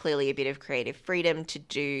given them clearly a bit of creative freedom to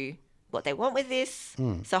do what they want with this.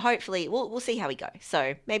 So hopefully we'll see how we go.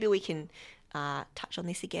 So maybe we can touch on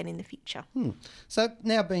this again in the future. So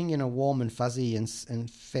now being in a warm and fuzzy and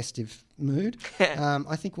festive mood,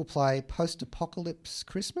 I think we'll play Post-Apocalypse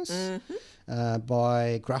Christmas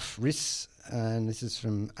by Gruff Rhys, and this is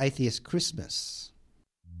from Atheist Christmas.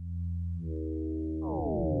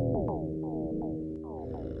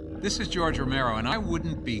 This is George Romero, and I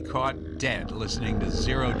wouldn't be caught dead listening to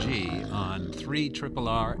Zero G on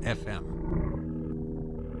 3RRR FM.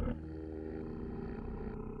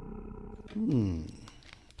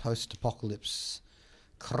 Post-Apocalypse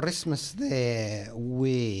Christmas there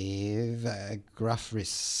with Gruff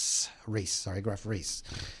Rhys.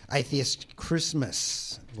 Atheist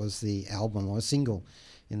Christmas was the album or single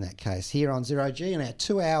in that case. Here on Zero G in our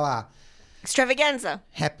 2-hour Extravaganza.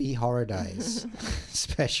 Happy Horror Days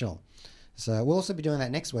special. So we'll also be doing that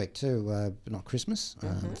next week too, but not Christmas,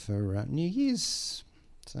 for New Year's.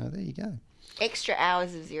 So there you go. Extra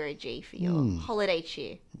hours of Zero G for your holiday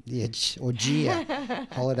cheer. Yeah, or jeer.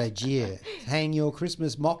 Holiday jeer. Hang your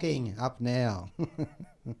Christmas mocking up now.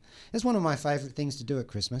 It's one of my favourite things to do at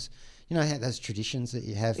Christmas. You know how those traditions that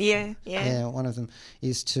you have? Yeah. One of them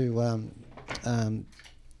is to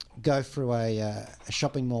go through a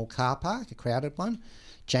shopping mall car park, a crowded one,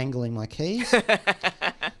 jangling my keys,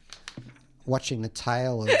 watching the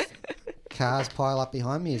tail of cars pile up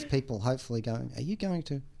behind me as people hopefully going, are you going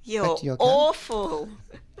to back to your car? Awful.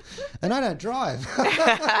 And I don't drive.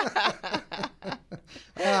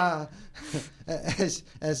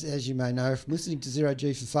 As you may know from listening to Zero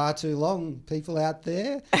G for far too long, people out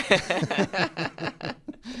there.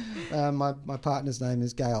 My partner's name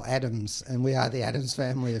is Gail Adams, and we are the Adams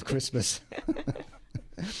family of Christmas.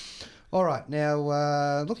 All right,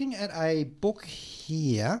 now looking at a book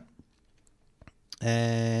here,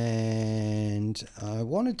 and I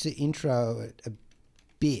wanted to intro it a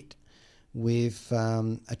bit with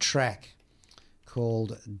a track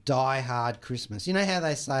called Die Hard Christmas. You know how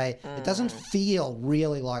they say it doesn't feel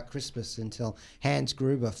really like Christmas until Hans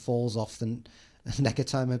Gruber falls off the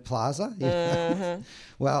Nakatomi Plaza? You know?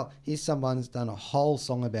 Well, here's someone who's done a whole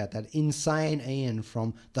song about that. Insane Ian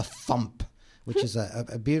from The Thump, which is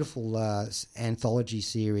a beautiful anthology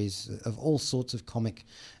series of all sorts of comic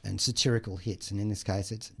and satirical hits. And in this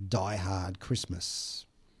case, it's Die Hard Christmas.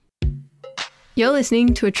 You're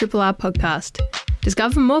listening to a Triple R podcast.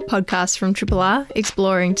 Discover more podcasts from Triple R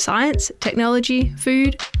exploring science, technology,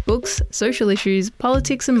 food, books, social issues,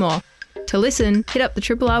 politics and more. To listen, hit up the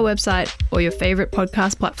Triple R website or your favourite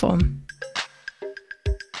podcast platform.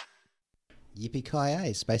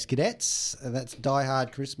 Yippee-ki-yay, Space Cadets. That's Die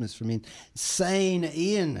Hard Christmas from Insane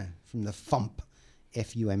Ian from The Thump,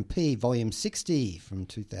 F-U-M-P, Volume 60 from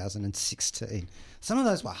 2016. Some of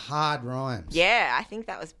those were hard rhymes. Yeah, I think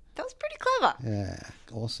that was pretty clever. Yeah,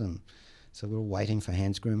 awesome. So we're waiting for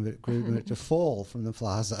Hans Gruber to fall from the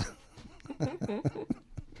plaza.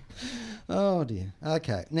 Oh, dear.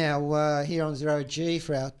 Okay, now here on Zero G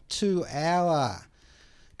for our 2-hour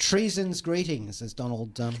treason's greetings, as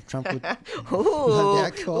Donald Trump would no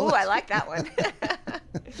doubt call it. I like that one.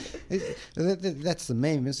 That's the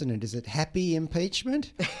meme, isn't it? Is it happy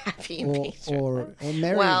impeachment? Happy impeachment. Or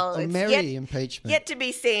merry impeachment? Yet to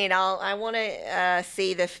be seen. I want to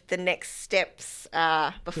see the next steps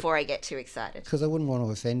before I get too excited. Because I wouldn't want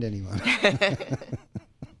to offend anyone.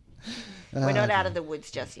 We're not out of the woods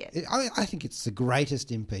just yet. I think it's the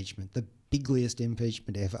greatest impeachment, the bigliest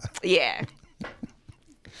impeachment ever. Yeah.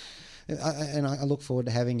 And I look forward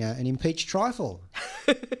to having an impeached trifle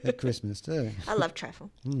at Christmas too. I love trifle.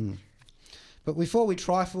 But before we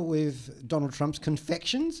trifle with Donald Trump's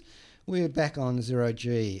confections, we're back on Zero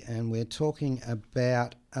G and we're talking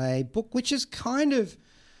about a book which is kind of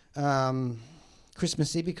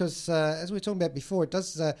Christmassy because, as we were talking about before, it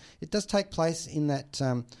does take place in that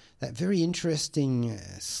very interesting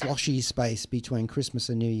sloshy space between Christmas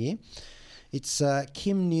and New Year. It's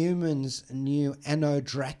Kim Newman's new Anno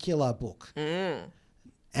Dracula book.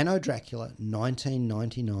 Anno Dracula,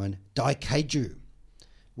 1999, Daikaiju,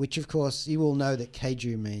 which, of course, you all know that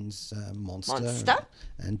kaiju means monster.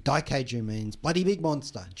 And Daikaiju means bloody big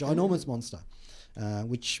monster, ginormous monster,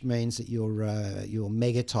 which means that your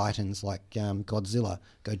mega titans like Godzilla,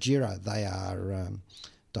 Gojira, they are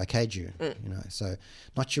Daikaiju, you know. So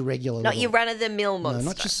not your regular... Not your run-of-the-mill monster. No,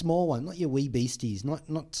 not your small one, not your wee beasties, not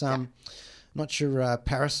your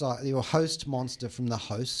parasite, your host monster from The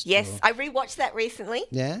Host. Yes, I rewatched that recently.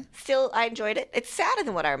 Yeah? Still, I enjoyed it. It's sadder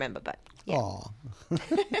than what I remember, but yeah. Oh.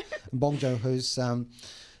 Bong Joon-ho's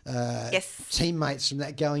yes. teammates from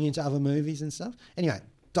that going into other movies and stuff. Anyway,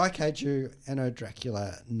 Daikaiju Anno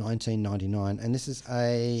Dracula 1999, and this is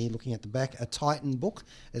looking at the back, a Titan book,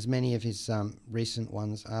 as many of his recent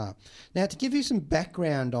ones are. Now, to give you some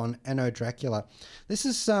background on Anno Dracula, this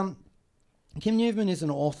is Kim Newman is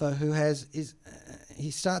an author who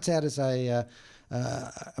he starts out as a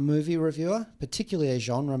movie reviewer, particularly a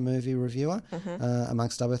genre movie reviewer,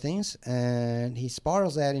 amongst other things, and he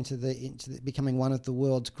spirals out into becoming one of the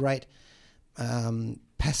world's great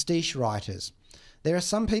pastiche writers. There are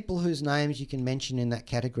some people whose names you can mention in that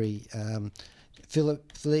category: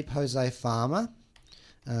 Philippe Jose Farmer,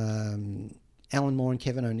 Alan Moore and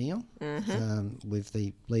Kevin O'Neill, with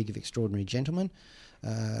the League of Extraordinary Gentlemen,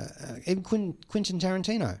 even Quentin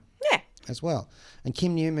Tarantino. As well. And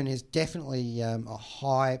Kim Newman is definitely a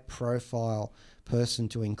high-profile person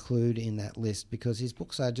to include in that list because his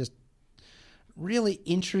books are just really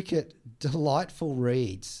intricate, delightful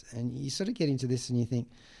reads. And you sort of get into this and you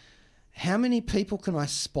think, how many people can I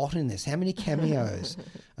spot in this? How many cameos?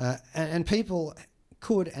 And people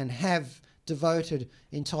could and have devoted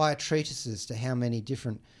entire treatises to how many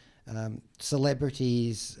different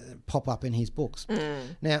celebrities pop up in his books.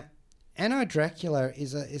 Now, Anno Dracula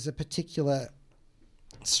is a particular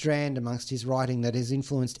strand amongst his writing that has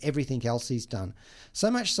influenced everything else he's done.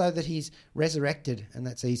 So much so that he's resurrected, and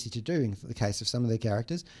that's easy to do in the case of some of the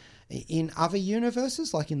characters, in other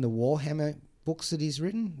universes, like in the Warhammer books that he's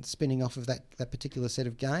written, spinning off of that particular set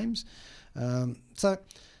of games. So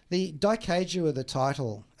the Daikaiju are the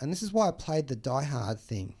title, and this is why I played the Die Hard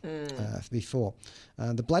thing before.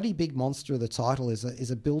 The bloody big monster of the title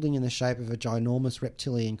is a building in the shape of a ginormous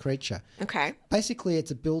reptilian creature. Okay. Basically,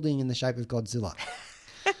 it's a building in the shape of Godzilla.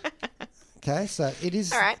 Okay, so it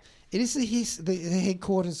is. All right. It is the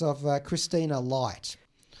headquarters of Christina Light.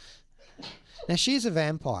 Now, she's a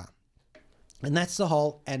vampire, and that's the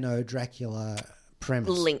whole Anno Dracula premise.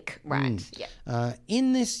 Link, right? Yeah.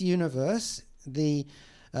 In this universe, the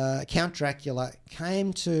Count Dracula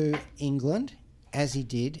came to England, as he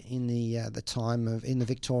did in the time in the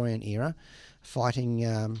Victorian era,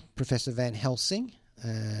 fighting Professor Van Helsing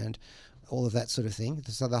and all of that sort of thing.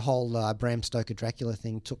 So the whole Bram Stoker Dracula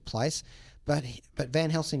thing took place, but Van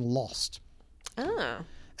Helsing lost. Oh.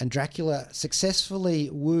 And Dracula successfully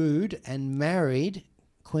wooed and married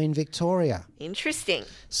Queen Victoria. Interesting.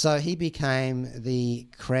 So he became the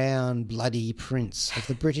crown bloody prince of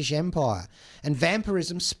the British Empire, and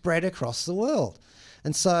vampirism spread across the world.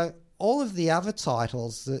 And so all of the other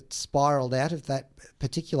titles that spiraled out of that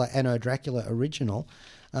particular Anno Dracula original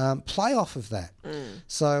play off of that.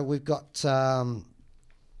 So we've got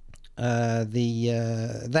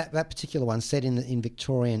that particular one set in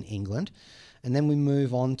Victorian England, and then we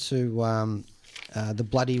move on to the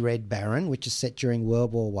Bloody Red Baron, which is set during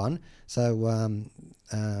World War One. So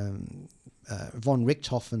von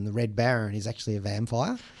Richthofen, the Red Baron, is actually a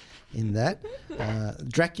vampire in that.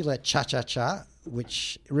 Dracula Cha-Cha-Cha,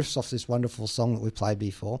 which riffs off this wonderful song that we played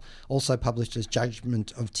before, also published as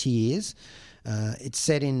Judgment of Tears. It's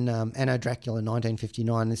set in Anno Dracula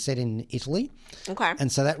 1959. It's set in Italy. Okay.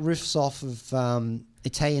 And so that riffs off of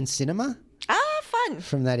Italian cinema. Fun.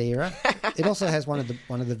 From that era. It also has one of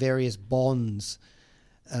the various Bonds,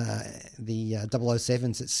 the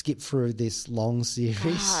 007s that skip through this long series.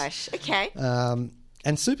 Gosh, okay.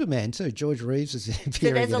 And Superman too. George Reeves is appearing.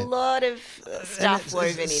 So there's a lot of stuff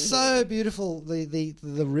woven in. So here. beautiful the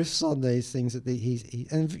riffs on these things that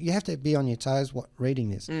and you have to be on your toes reading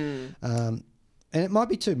this. And it might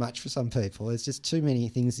be too much for some people. There's just too many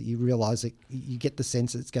things that you realise that you get the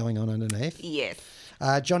sense that's going on underneath. Yes.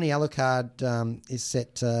 Johnny Alucard is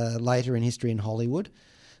set later in history in Hollywood.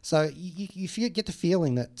 So you get the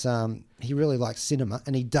feeling that he really likes cinema,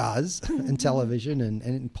 and he does, and television and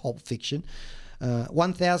in Pulp Fiction.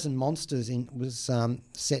 1000 Monsters was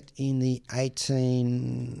set in the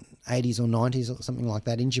 1880s or 90s or something like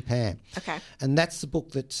that in Japan. Okay. And that's the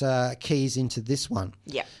book that keys into this one.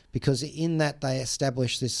 Yeah. Because in that they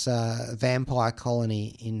establish this vampire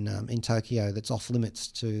colony in Tokyo that's off limits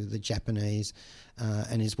to the Japanese,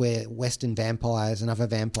 and is where Western vampires and other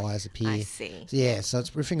vampires appear. I see. Yeah, so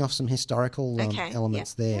it's riffing off some historical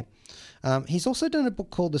elements there. He's also done a book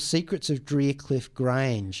called The Secrets of Drearcliff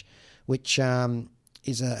Grange, which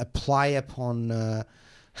is a play upon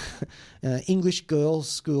English girls'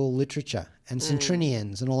 school literature and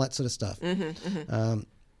centenarians and all that sort of stuff.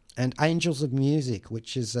 And Angels of Music,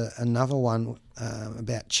 which is another one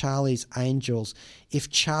about Charlie's Angels.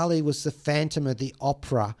 If Charlie was the Phantom of the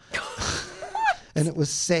Opera, and it was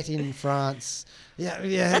set in France. Yeah.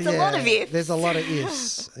 That's a lot of ifs. There's a lot of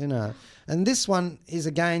ifs, you know. And this one is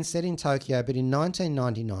again set in Tokyo, but in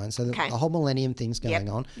 1999. So the whole millennium thing's going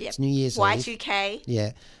on. Yep. It's New Year's Eve. Y2K.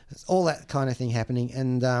 Yeah, it's all that kind of thing happening,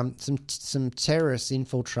 and some terrorists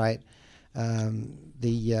infiltrate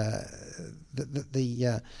the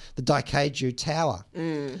Daikaiju Tower.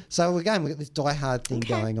 So again, we've got this Die Hard thing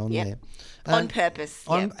going on there. On purpose.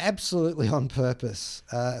 Absolutely on purpose.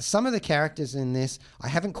 Some of the characters in this I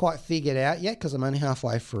haven't quite figured out yet because I'm only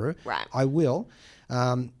halfway through. Right. I will.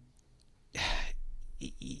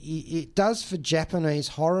 It does for Japanese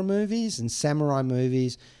horror movies and samurai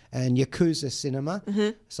movies and Yakuza cinema.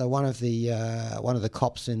 Mm-hmm. So one of the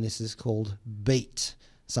cops in this is called Beat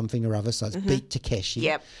something or other. So it's Beat Takeshi.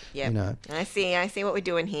 Yep. You know. I see what we're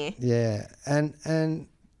doing here. Yeah, and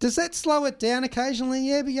does that slow it down occasionally?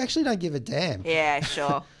 Yeah, but you actually don't give a damn. Yeah,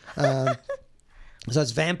 sure. So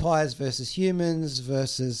it's vampires versus humans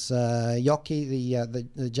versus yoki,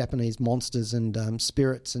 the Japanese monsters and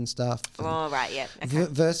spirits and stuff. Oh, right, yeah. Okay.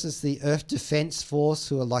 Versus the Earth Defense Force,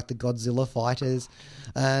 who are like the Godzilla fighters,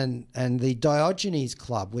 and the Diogenes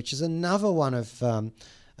Club, which is another one of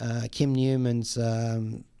Kim Newman's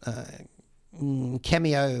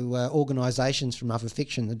cameo organisations from other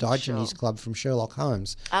fiction, the Diogenes Club from Sherlock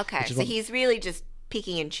Holmes. Okay, so he's really just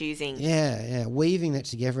picking and choosing. Yeah, weaving that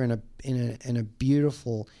together in a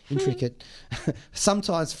beautiful, intricate,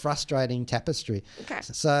 sometimes frustrating tapestry. Okay.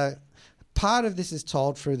 So part of this is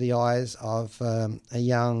told through the eyes of a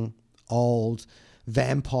young, old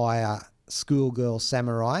vampire schoolgirl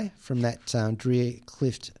samurai from that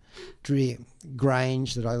Drear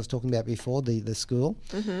Grange that I was talking about before, the school,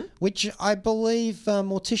 which I believe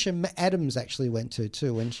Morticia Adams actually went to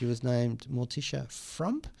too when she was named Morticia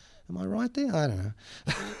Frump. Am I right there? I don't know.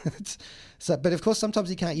 But of course, sometimes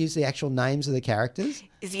you can't use the actual names of the characters.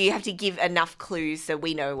 So you have to give enough clues so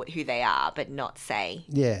we know who they are, but not say.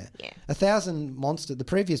 Yeah. 1,000 Monsters. The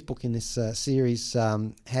previous book in this series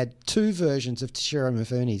had two versions of Toshiro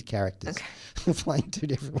Mifune's characters playing two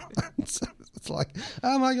different ones. It's like,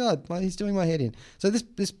 oh my God, he's doing my head in. So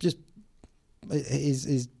this just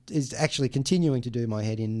is actually continuing to do my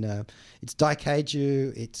head in. It's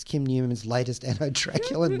Daikaiju. It's Kim Newman's latest Anno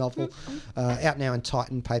Dracula novel, out now in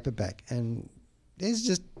Titan paperback, and it's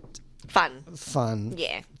just fun,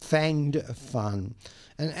 yeah, fanged fun,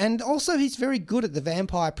 and also he's very good at the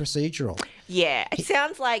vampire procedural. Yeah, it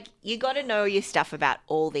sounds like you got to know your stuff about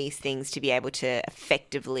all these things to be able to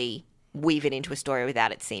effectively weave it into a story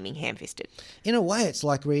without it seeming ham-fisted. In a way, it's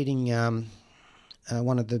like reading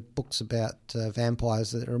one of the books about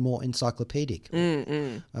vampires that are more encyclopedic.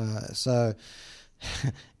 So,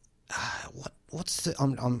 what's the?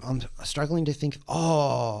 I'm struggling to think.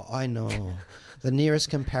 Oh, I know. The nearest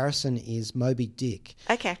comparison is Moby Dick.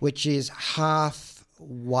 Okay. Which is half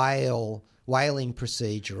whaling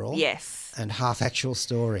procedural. Yes. And half actual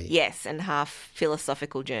story. Yes, and half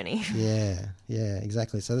philosophical journey. Yeah,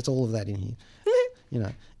 exactly. So that's all of that in here. You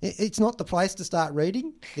know, it's not the place to start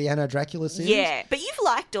reading the Anno Dracula series. Yeah, but you've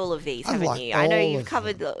liked all of these, haven't you? I know you've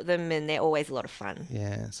covered them and they're always a lot of fun.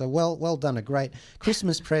 Yeah, so well done. A great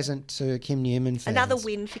Christmas present to Kim Newman fans. Another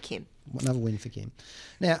win for Kim.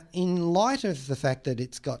 Now, in light of the fact that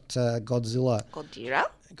it's got Godzilla,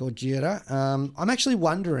 I'm actually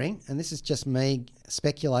wondering, and this is just me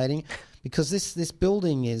speculating, because this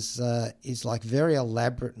building is like very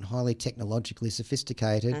elaborate and highly technologically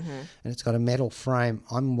sophisticated, and it's got a metal frame.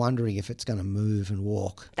 I'm wondering if it's going to move and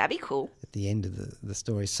walk. That'd be cool. At the end of the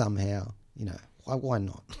story somehow, you know, why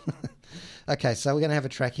not? Okay, so we're going to have a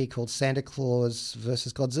track here called Santa Claus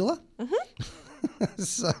versus Godzilla.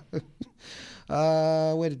 So,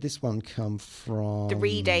 where did this one come from?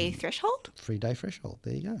 3-Day Threshold? 3-Day Threshold,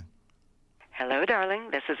 there you go. Hello,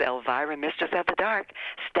 darling. This is Elvira, Mistress of the Dark,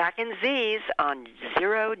 stacking Z's on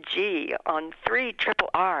 0G on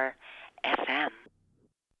 3RRR FM.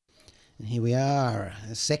 And here we are,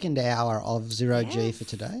 a second hour of 0G for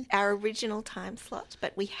today. Our original time slot,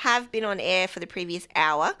 but we have been on air for the previous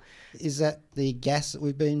hour. Is that the gas that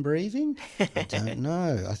we've been breathing? I don't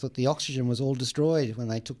know. I thought the oxygen was all destroyed when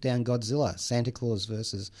they took down Godzilla. Santa Claus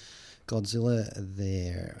versus Godzilla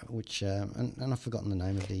there, which, and I've forgotten the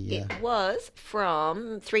name of the... It was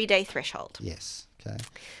from 3-Day Threshold. Yes, okay.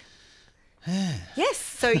 Yes,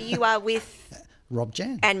 so you are with... Rob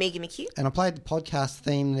Jan. And Megan McHugh. And I played the podcast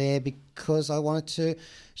theme there because I wanted to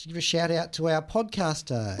give a shout out to our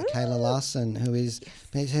podcaster, Kayla Larson, who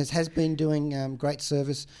has been doing great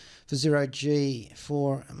service for 0G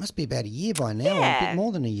for, it must be about a year by now, or a bit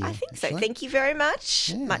more than a year. I think so. Thank you very much.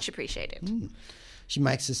 Yeah. Much appreciated. She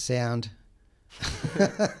makes us sound,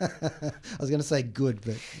 I was going to say good,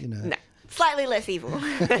 but, you know. No, slightly less evil.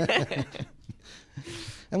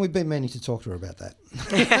 And we've been meaning to talk to her about that.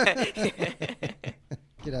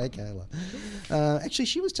 G'day, Kayla. Actually,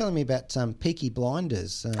 she was telling me about Peaky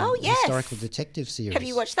Blinders, historical detective series. Have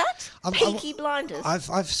you watched that? Peaky Blinders.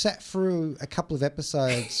 I've sat through a couple of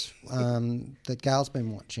episodes that Gail's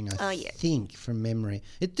been watching, I think, from memory.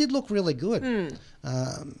 It did look really good.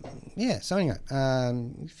 So anyway,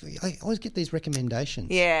 I always get these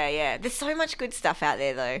recommendations. Yeah. There's so much good stuff out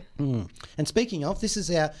there, though. And speaking of, this is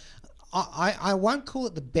our... I won't call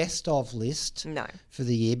it the best of list for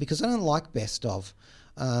the year because I don't like best of.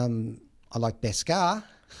 I like Beskar,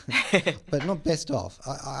 but not best of.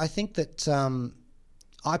 I think that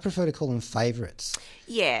I prefer to call them favourites.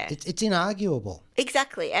 Yeah. It's inarguable.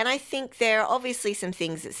 Exactly. And I think there are obviously some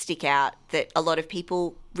things that stick out that a lot of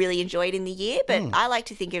people really enjoyed in the year, but I like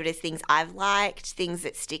to think of it as things I've liked, things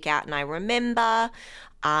that stick out and I remember.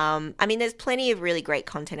 I mean, there's plenty of really great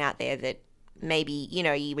content out there that maybe,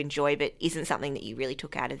 you enjoy, but isn't something that you really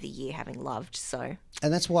took out of the year having loved. So,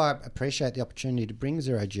 and that's why I appreciate the opportunity to bring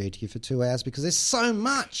Zero G to you for 2 hours because there's so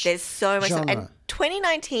much. There's so much. Genre. And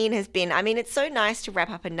 2019 has been, it's so nice to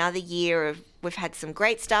wrap up another year of, we've had some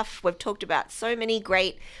great stuff. We've talked about so many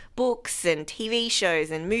great books and TV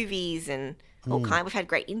shows and movies and all kind. We've had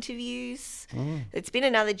great interviews. It's been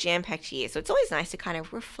another jam-packed year. So it's always nice to kind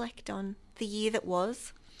of reflect on the year that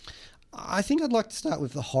was. I think I'd like to start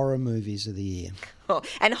with the horror movies of the year. Oh,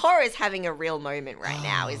 and horror is having a real moment right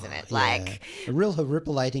now, isn't it? A real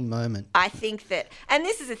horripilating moment. I think that, and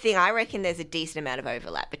this is the thing, I reckon there's a decent amount of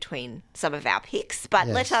overlap between some of our picks, but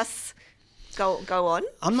let us go on.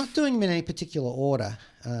 I'm not doing them in any particular order,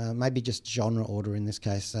 maybe just genre order in this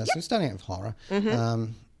case. So we're starting out with horror.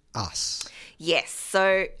 Us. Yes,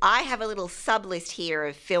 so I have a little sub-list here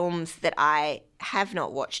of films that I have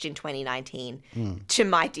not watched in 2019, to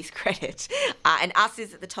my discredit. And Us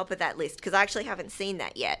is at the top of that list because I actually haven't seen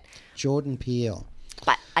that yet. Jordan Peele.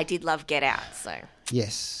 But I did love Get Out, so...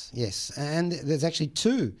 Yes. And there's actually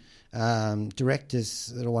two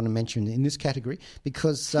directors that I want to mention in this category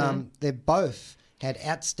because they're both... had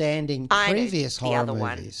outstanding previous horror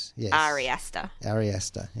movies. Yes. Ari Aster,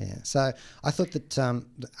 yeah. So I thought that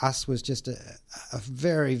Us was just a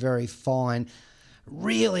very, very fine,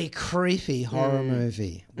 really creepy horror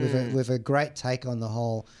movie with a great take on the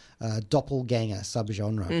whole doppelganger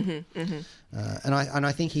subgenre. And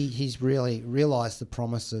I think he's really realised the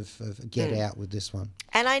promise of Get Out with this one.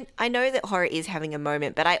 And I know that horror is having a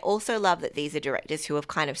moment, but I also love that these are directors who have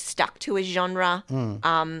kind of stuck to a genre.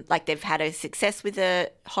 Like they've had a success with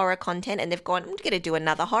the horror content and they've gone, I'm going to do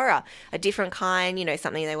another horror, a different kind,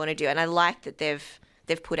 something they want to do. And I like that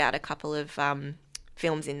they've put out a couple of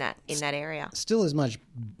films in that area. Still as much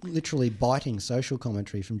literally biting social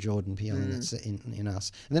commentary from Jordan Peele in Us. And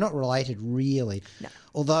they're not related really. No.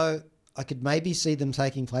 Although I could maybe see them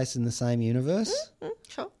taking place in the same universe.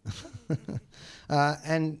 Sure.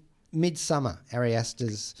 And Midsummer, Ari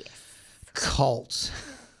Aster's cult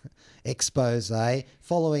expose,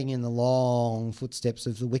 following in the long footsteps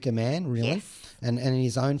of The Wicker Man, really. Yes. And in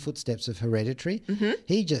his own footsteps of Hereditary.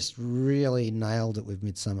 He just really nailed it with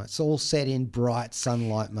Midsummer. It's all set in bright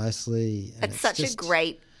sunlight mostly. It's such a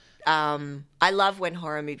great... I love when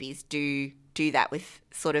horror movies do that with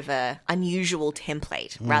sort of a unusual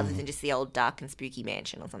template rather than just the old dark and spooky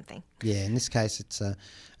mansion or something. Yeah, in this case it's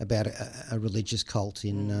about a religious cult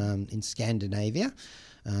in Scandinavia,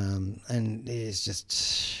 and it is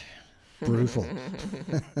just brutal.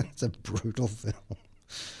 It's a brutal film.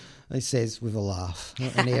 He says with a laugh,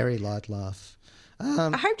 an airy light laugh.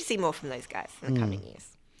 I hope to see more from those guys in the coming years.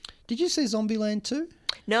 Did you see Zombieland 2?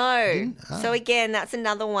 No. So again, that's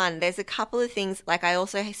another one. There's a couple of things. Like I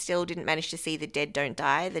also still didn't manage to see The Dead Don't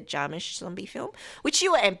Die, the Jarmusch zombie film, which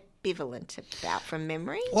you were ambivalent about from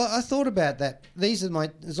memory. Well, I thought about that. These are my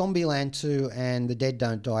Zombieland 2 and The Dead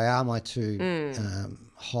Don't Die are my two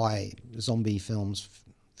high zombie films.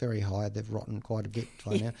 Very high. They've rotten quite a bit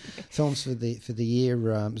by now. Films for the year.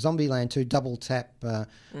 Zombieland 2, Double Tap,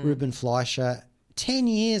 Ruben Fleischer. 10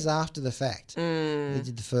 years after the fact, they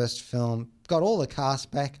did the first film. Got all the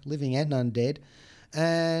cast back, living and undead,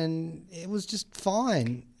 and it was just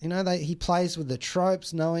fine. He plays with the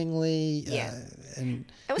tropes knowingly. And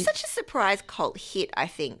it was such a surprise cult hit, I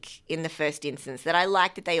think, in the first instance, that I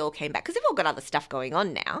like that they all came back because they've all got other stuff going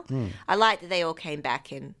on now. I like that they all came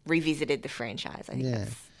back and revisited the franchise. I think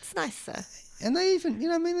it's nice. And they even,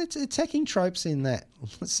 it's attacking tropes in that,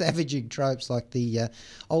 savaging tropes like the,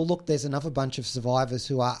 look, there's another bunch of survivors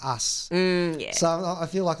who are us. So I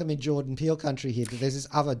feel like I'm in Jordan Peele country here, but there's this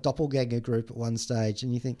other doppelganger group at one stage,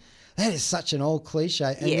 and you think, that is such an old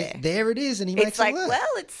cliche. And there it is, and he makes it work. Well,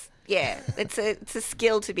 it's a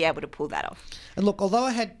skill to be able to pull that off. And look, although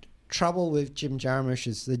I had trouble with Jim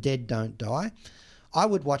Jarmusch's The Dead Don't Die. I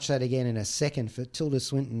would watch that again in a second for Tilda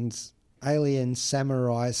Swinton's Alien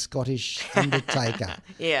Samurai Scottish Undertaker.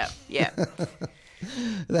 Yeah.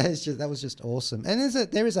 That was just awesome. And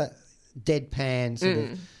there is a deadpan sort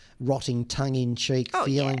of rotting tongue-in-cheek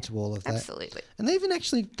feeling to all of that. Absolutely. And they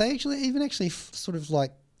actually sort of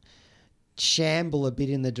like shamble a bit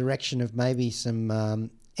in the direction of maybe some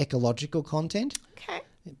ecological content. Okay.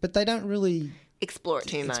 But they don't really explore it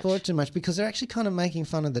too much because they're actually kind of making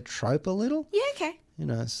fun of the trope a little. Yeah, okay.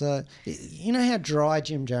 So you know how dry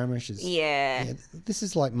Jim Jarmusch is? Yeah. This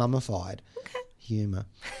is like mummified humour.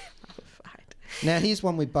 Mummified. Now, here's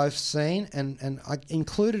one we've both seen, and I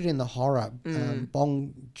included in the horror,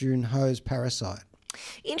 Bong Joon-ho's Parasite.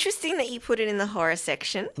 Interesting that you put it in the horror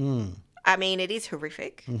section. I mean, it is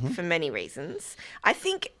horrific for many reasons. I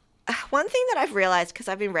think one thing that I've realised, because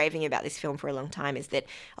I've been raving about this film for a long time, is that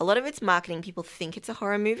a lot of its marketing, people think it's a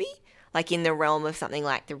horror movie, like in the realm of something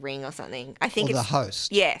like The Ring or something. I think or it's The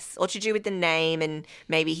Host. Yes, or to do with the name and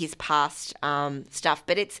maybe his past stuff.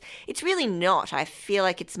 But it's really not. I feel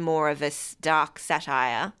like it's more of a dark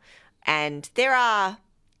satire, and there are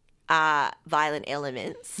violent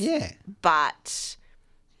elements. Yeah. But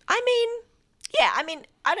I mean,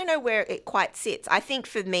 I don't know where it quite sits. I think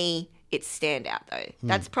for me, it's standout though.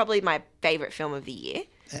 That's probably my favourite film of the year.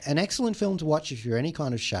 An excellent film to watch if you're any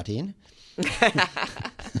kind of shut-in.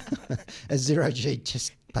 As Zero G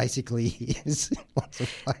just basically is.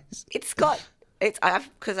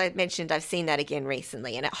 Because I mentioned I've seen that again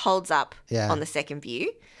recently, and it holds up on the second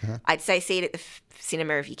view. I'd say see it at the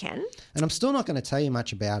cinema if you can. And I'm still not going to tell you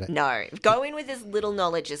much about it. No, go in with as little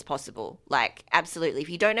knowledge as possible. Like, absolutely. If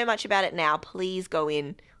you don't know much about it now, please go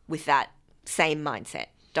in with that same mindset.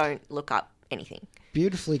 Don't look up anything.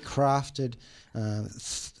 Beautifully crafted,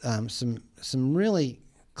 some really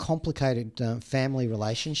complicated family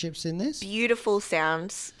relationships in this. Beautiful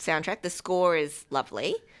soundtrack. The score is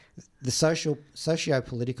lovely. The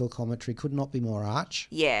socio-political commentary could not be more arch.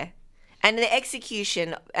 Yeah. And the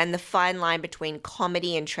execution and the fine line between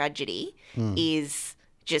comedy and tragedy is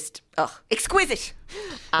just exquisite.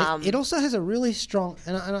 It also has a really strong,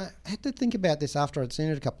 and I had to think about this after I'd seen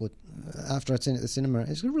it after I'd seen it at the cinema.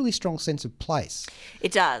 It's got a really strong sense of place.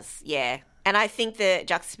 It does, yeah. And I think the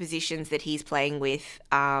juxtapositions that he's playing with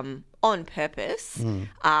on purpose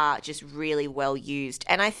are just really well used.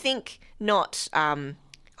 And I think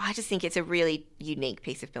I just think it's a really unique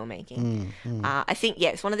piece of filmmaking. I think,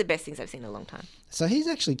 it's one of the best things I've seen in a long time. So he's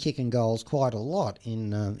actually kicking goals quite a lot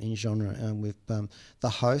in genre with The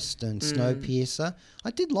Host and Snowpiercer.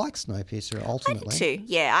 I did like Snowpiercer ultimately. I did too.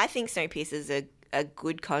 Yeah, I think Snowpiercer's a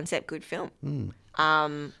good concept, good film.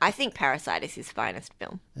 I think Parasite is his finest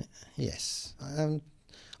film. Yes.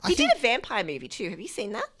 He did a vampire movie too. Have you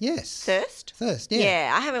seen that? Yes. Thirst? Thirst, yeah.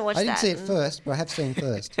 Yeah, I haven't watched that. I didn't see it first, but I have seen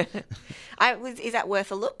Thirst. Is that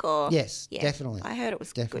worth a look? Or Yes, definitely. I heard it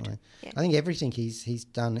was definitely. good. Yeah. I think everything he's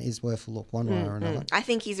done is worth a look one way or another. I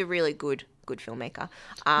think he's a really good filmmaker.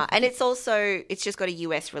 And it's just got a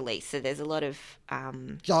US release, so there's a lot of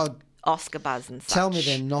Oscar buzz and such. Tell me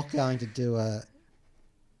they're not going to do an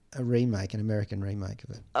American remake of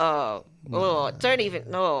it. Don't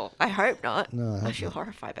even. No, I hope not. No, I feel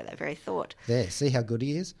horrified by that very thought. There, see how good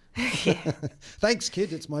he is? Thanks,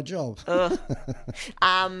 kid. It's my job.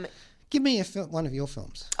 Give me one of your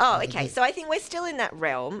films. Okay. So I think we're still in that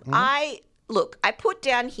realm. I put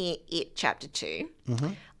down here It Chapter 2.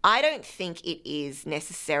 I don't think it is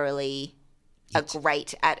necessarily a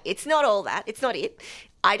great it's not all that. It's not it.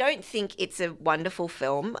 I don't think it's a wonderful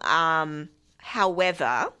film.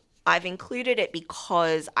 However, I've included it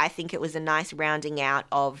because I think it was a nice rounding out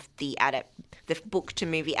of the book to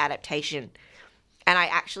movie adaptation. And I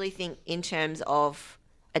actually think in terms of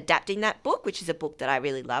adapting that book, which is a book that I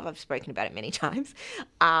really love, I've spoken about it many times,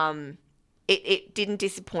 it didn't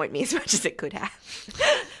disappoint me as much as it could have.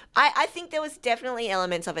 I think there was definitely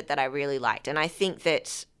elements of it that I really liked. And I think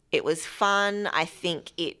that it was fun. I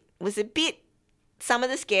think it was some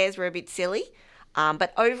of the scares were a bit silly.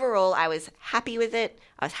 But overall, I was happy with it.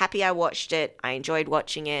 I was happy I watched it. I enjoyed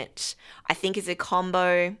watching it. I think as a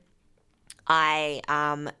combo, I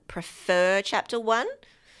prefer Chapter 1,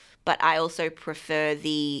 but I also prefer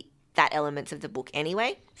that elements of the book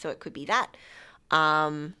anyway. So it could be that.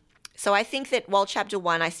 So I think that while Chapter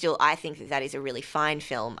 1, I think that is a really fine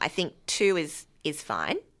film. I think 2 is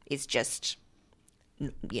fine. Is just,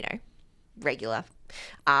 regular.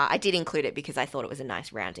 I did include it because I thought it was a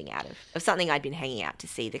nice rounding out of something I'd been hanging out to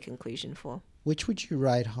see the conclusion for. Which would you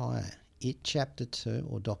rate higher, It Chapter 2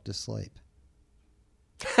 or Dr. Sleep?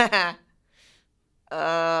 That's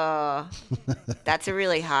a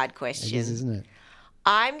really hard question. It is, isn't it?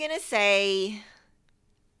 I'm going to say...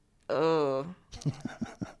 Oh...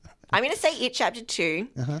 I'm going to say It Chapter 2,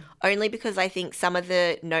 only because I think some of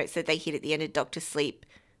the notes that they hit at the end of Dr. Sleep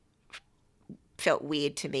felt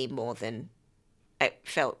weird to me more than it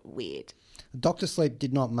felt weird. Dr. Sleep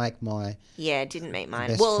did not make my... Yeah, it didn't make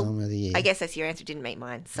mine. Best film of the year. I guess that's your answer. Didn't make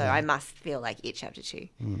mine. So I must feel like It Chapter 2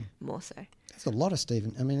 more so. There's a lot of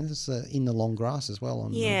Stephen... I mean, there's In the Long Grass as well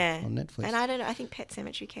on Netflix. And I don't know. I think Pet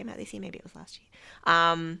Sematary came out this year. Maybe it was last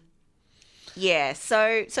year. Yeah,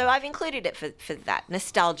 so I've included it for that.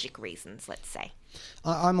 Nostalgic reasons, let's say.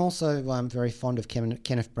 I'm also very fond of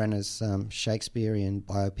Kenneth Branagh's Shakespearean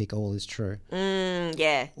biopic, All Is True.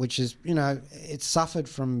 Yeah. Which is, it suffered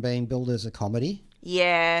from being billed as a comedy.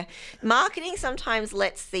 Yeah. Marketing sometimes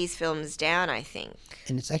lets these films down, I think.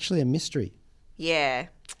 And it's actually a mystery. Yeah.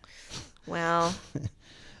 Well.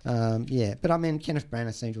 Yeah. But I mean, Kenneth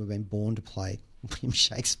Branagh seemed to have been born to play William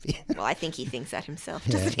Shakespeare. Well, I think he thinks that himself,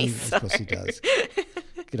 doesn't he? Of course he does.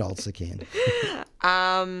 Good old Sir Ken.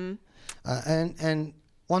 And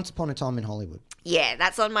Once Upon a Time in Hollywood. Yeah,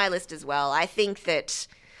 that's on my list as well. I think that,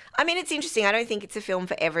 I mean, it's interesting. I don't think it's a film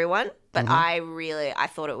for everyone, but I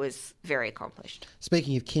thought it was very accomplished.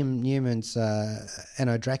 Speaking of Kim Newman's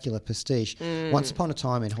Anno Dracula pastiche, Once Upon a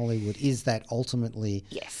Time in Hollywood is that ultimately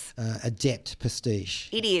adept pastiche.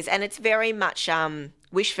 It is, and it's very much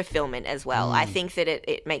wish fulfillment as well. I think that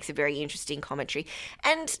it makes a very interesting commentary.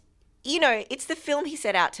 And, it's the film he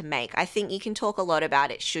set out to make. I think you can talk a lot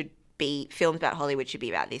about it should be, films about Hollywood should be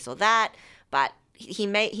about this or that, but he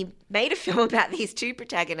made a film about these two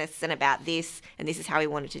protagonists and about this, and this is how he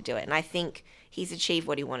wanted to do it. And I think he's achieved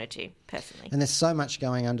what he wanted to, personally. And there's so much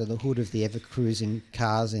going under the hood of the ever-cruising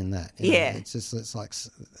cars in that. Yeah. It's like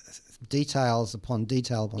details upon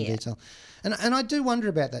detail upon detail. And I do wonder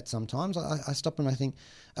about that sometimes. I stop and I think,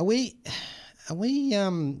 are we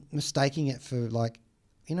mistaking it for, like,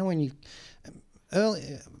 when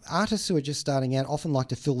early artists who are just starting out often like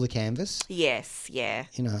to fill the canvas? Yes, yeah.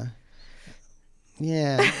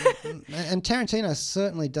 Yeah. And Tarantino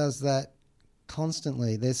certainly does that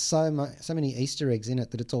constantly. There's so many Easter eggs in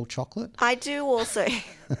it that it's all chocolate. I do also...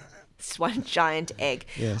 It's one giant egg.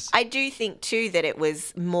 Yes. I do think, too, that it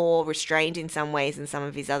was more restrained in some ways than some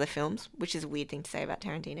of his other films, which is a weird thing to say about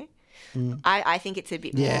Tarantino. I think it's a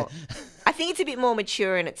bit more... I think it's a bit more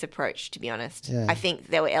mature in its approach, to be honest. Yeah. I think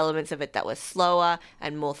there were elements of it that were slower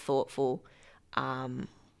and more thoughtful. And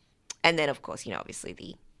then, of course, obviously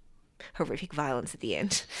the horrific violence at the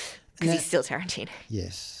end, because he's still Tarantino.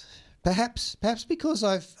 Yes. Perhaps because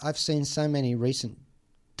I've seen so many recent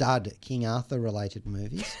dud King Arthur related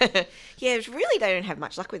movies. Yeah, really they don't have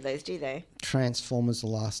much luck with those, do they? Transformers: The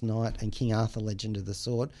Last Knight and King Arthur: Legend of the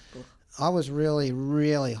Sword. Oof. I was really,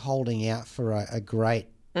 really holding out for a great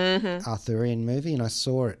Arthurian movie, and I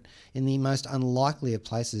saw it in the most unlikely of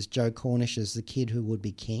places, Joe Cornish's The Kid Who Would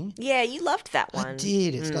Be King. Yeah, you loved that one. I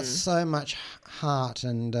did. It's got so much heart,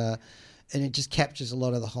 and it just captures a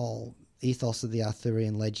lot of the whole ethos of the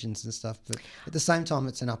Arthurian legends and stuff. But at the same time,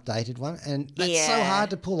 it's an updated one, and that's so hard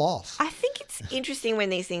to pull off. I think it's interesting when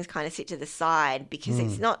these things kind of sit to the side, because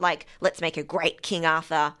it's not like, let's make a great King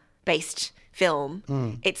Arthur-based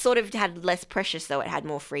film. It sort of had less pressure, so it had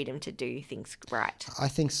more freedom to do things right. I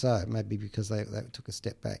think so, maybe because they took a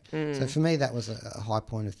step back. So for me, that was a high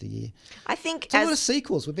point of the year. I think a lot of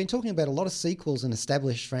sequels. We've been talking about a lot of sequels and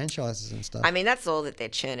established franchises and stuff. I mean, that's all that they're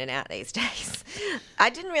churning out these days. I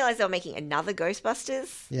didn't realise they were making another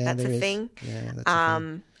Ghostbusters. Yeah, that's a thing. Yeah, that's a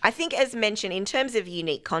thing. I think, as mentioned, in terms of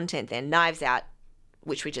unique content, then Knives Out,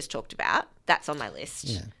 which we just talked about, that's on my list.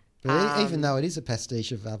 Yeah. But even though it is a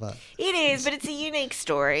pastiche of other... It is, but it's a unique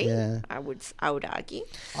story, yeah. I would argue.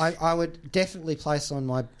 I would definitely place on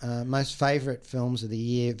my most favourite films of the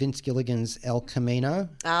year Vince Gilligan's El Camino.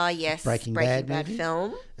 Ah, yes. Breaking Bad movie.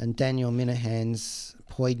 Film. And Daniel Minahan's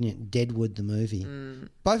poignant Deadwood the movie.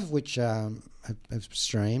 Both of which have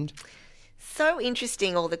streamed. So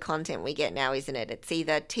interesting, all the content we get now, isn't it? It's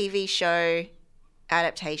either TV show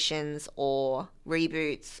adaptations or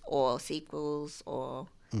reboots or sequels or...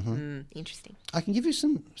 interesting. I can give you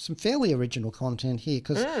some fairly original content here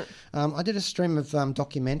because I did a stream of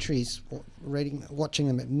documentaries, watching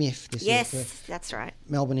them at MIFF this year. Yes, that's right.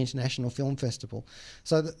 Melbourne International Film Festival.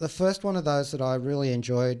 So the first one of those that I really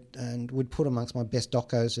enjoyed and would put amongst my best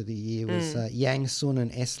docos of the year was Yang Sun and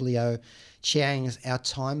S. Leo Chiang's Our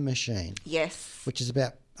Time Machine. Yes. Which is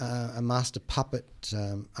about a master puppet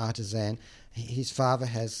artisan. His father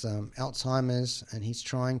has Alzheimer's and he's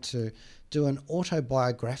trying to do an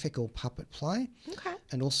autobiographical puppet play,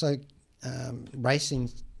 and also racing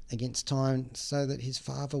against time so that his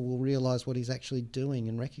father will realise what he's actually doing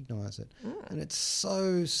and recognise it. And it's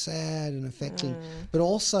so sad and affecting. But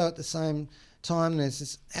also at the same time, there's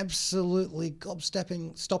this absolutely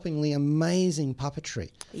gobstoppingly amazing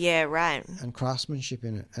puppetry. Yeah, right. And craftsmanship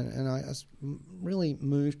in it. And I was really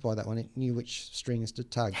moved by that one. It knew which strings to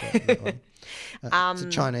tug. That one. It's a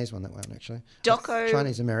Chinese one, that one, actually.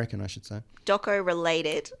 Chinese-American, I should say. Doco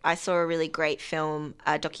related, I saw a really great film,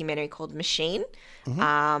 a documentary called Machine,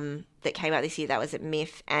 that came out this year. That was at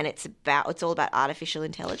MIF, and it's all about artificial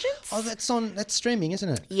intelligence. Oh, that's streaming, isn't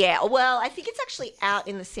it? Yeah, well, I think it's actually out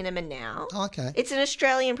in the cinema now. Oh, okay. It's an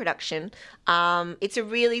Australian production. It's a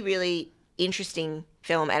really, really interesting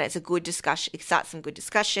film, and it's a good discussion. It starts some good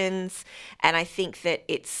discussions, and I think that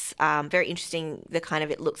it's very interesting.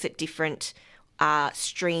 It looks at different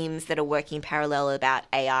streams that are working parallel about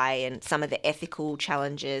AI and some of the ethical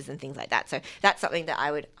challenges and things like that. So that's something that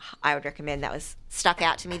I would recommend. That was stuck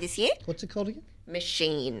out to me this year. What's it called again?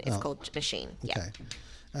 Machine. It's called Machine. Yeah. Okay.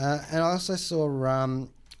 And I also saw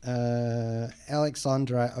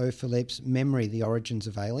Alexandre O'Philippe's Memory: The Origins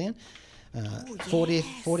of Alien.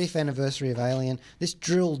 40th anniversary of Alien. This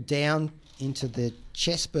drilled down into the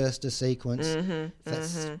chestburster sequence.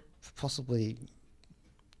 That's possibly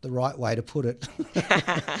the right way to put it.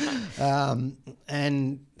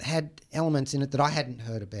 And had elements in it that I hadn't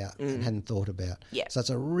heard about and hadn't thought about. Yeah. So it's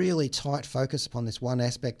a really tight focus upon this one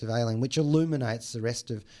aspect of Alien, which illuminates the rest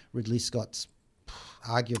of Ridley Scott's,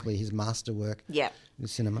 arguably his masterwork in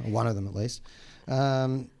cinema, one of them at least.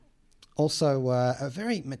 Also, a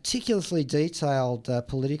very meticulously detailed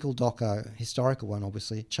political doco, historical one,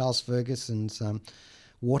 obviously, Charles Ferguson's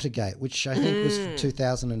Watergate, which I think was from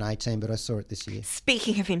 2018, but I saw it this year.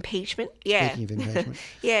 Speaking of impeachment, yeah. Speaking of impeachment.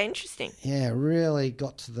 Yeah, interesting. Yeah, really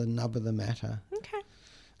got to the nub of the matter. Okay.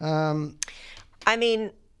 I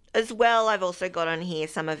mean, as well, I've also got on here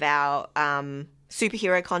some of our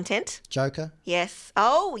superhero content. Joker. Yes.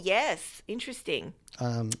 Oh, yes. Interesting.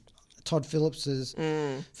 Todd Phillips's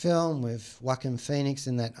film with Joaquin Phoenix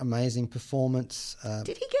in that amazing performance.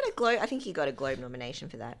 Did he get a Globe? I think he got a Globe nomination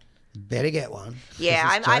for that. Better get one.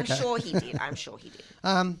 Yeah, I'm sure he did. I'm sure he did.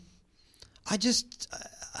 I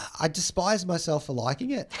despise myself for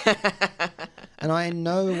liking it. And I in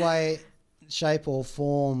no way, shape or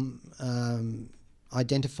form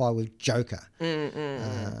identify with Joker.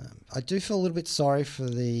 I do feel a little bit sorry for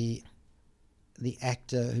the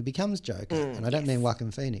actor who becomes Joker. And I don't mean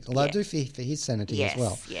Joaquin Phoenix, although I do for his sanity as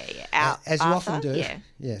well. Yeah. As you Arthur, often do. Yeah.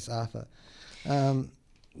 Yes, Arthur.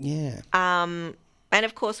 And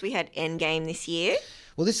of course, we had Endgame this year.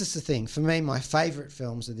 Well, this is the thing. For me, my favourite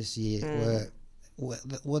films of this year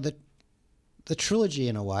were the trilogy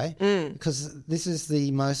in a way, because this is the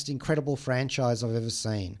most incredible franchise I've ever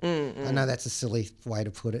seen. I know that's a silly way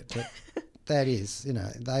to put it, but that is,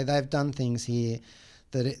 they've done things here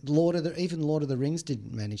that even Lord of the Rings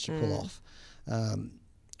didn't manage to pull off.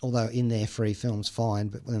 Although in their free films, fine,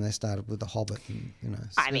 but when they started with The Hobbit,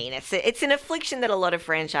 I mean, it's an affliction that a lot of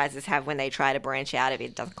franchises have when they try to branch out of it.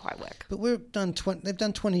 It doesn't quite work. But they've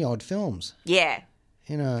done 20 odd films. Yeah,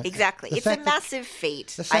 You exactly. It's a massive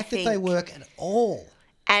feat. The fact that they work at all.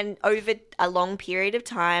 And over a long period of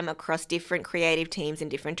time across different creative teams and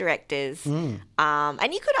different directors. And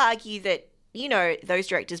you could argue that, those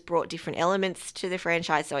directors brought different elements to the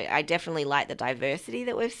franchise. So I definitely like the diversity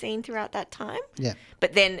that we've seen throughout that time. Yeah.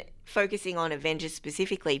 But then focusing on Avengers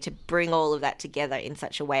specifically to bring all of that together in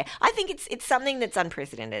such a way, I think it's something that's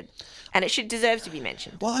unprecedented and it deserves to be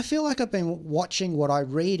mentioned. Well, I feel like I've been watching what I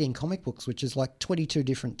read in comic books, which is like 22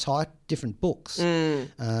 different books.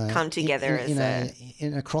 Come together in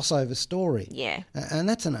a crossover story. Yeah. And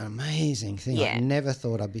that's an amazing thing. Yeah. I never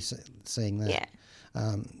thought I'd be seeing that.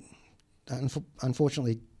 Yeah.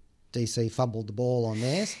 Unfortunately, DC fumbled the ball on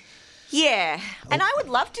theirs. Yeah, and I would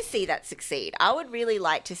love to see that succeed. I would really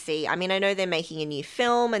like to see, I mean, I know they're making a new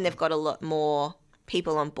film and they've got a lot more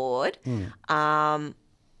people on board.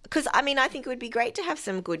 Because, I mean, I think it would be great to have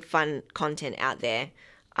some good, fun content out there.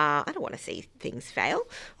 I don't want to see things fail.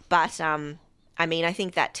 But, I mean, I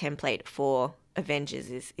think that template for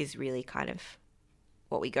Avengers is really kind of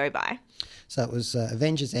what we go by. So it was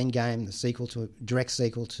Avengers Endgame, the direct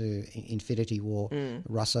sequel to Infinity War,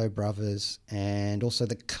 Russo brothers, and also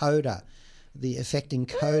the coda, the affecting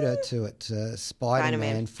coda to it,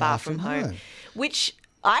 Spider-Man Far From Home. Which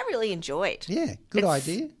I really enjoyed. Yeah, good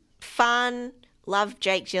idea. Fun, love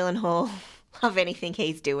Jake Gyllenhaal, love anything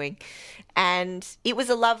he's doing. And it was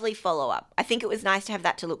a lovely follow-up. I think it was nice to have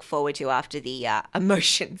that to look forward to after the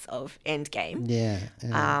emotions of Endgame. Yeah.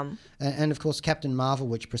 And, of course, Captain Marvel,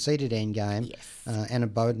 which preceded Endgame. Yes. Anna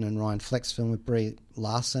Boden and Ryan Fleck's film with Brie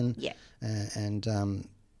Larson. Yeah. And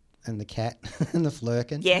and the cat and the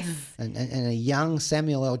Flurkin. Yes. And a young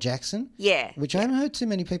Samuel L. Jackson. Yeah. Which I haven't heard too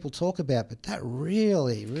many people talk about, but that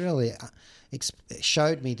really, really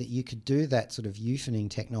showed me that you could do that sort of euphoning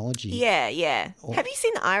technology. Yeah, yeah. Have you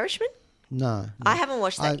seen The Irishman? No. I haven't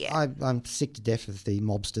watched that yet. I'm sick to death of the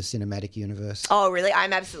mobster cinematic universe. Oh, really?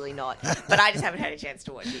 I'm absolutely not. But I just haven't had a chance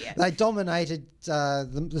to watch it yet. They dominated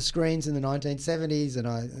the screens in the 1970s, and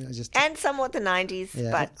I just... And somewhat the 90s.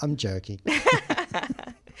 Yeah, but I'm joking.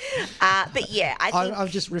 But yeah, I think... I'm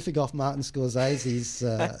just riffing off Martin Scorsese's...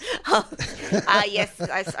 yes,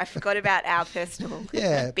 I forgot about our personal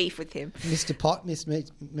beef with him. Mr. Pot,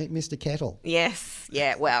 Mr. Kettle. Yes,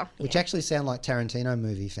 yeah, well... Which actually sound like Tarantino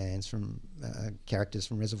movie fans from characters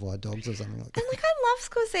from Reservoir Dogs or something like that. And I love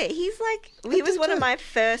Scorsese. He was one of my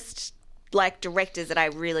first directors that I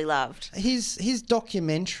really loved. His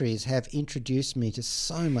documentaries have introduced me to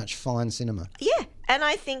so much fine cinema. Yeah, and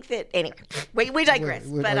I think that anyway, we digress.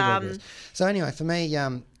 We digress. So anyway, for me,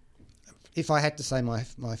 if I had to say my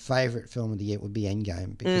favourite film of the year, it would be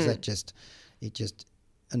Endgame, because it just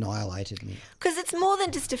annihilated me. Because it's more than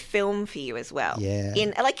just a film for you as well. Yeah.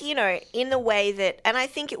 In the way that, and I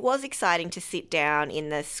think it was exciting to sit down in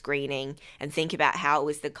the screening and think about how it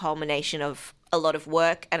was the culmination of a lot of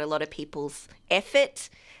work and a lot of people's effort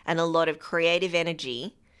and a lot of creative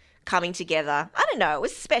energy coming together. I don't know, it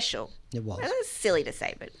was special. It was. It was silly to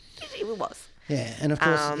say, but it was. Yeah, and of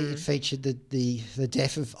course it featured the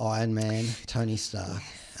death of Iron Man, Tony Stark.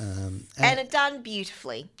 And it done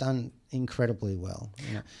beautifully. Done incredibly well.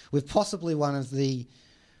 With possibly one of the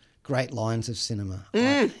great lines of cinema.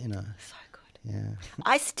 So good. Yeah.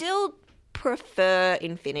 I still prefer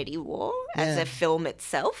Infinity War as a film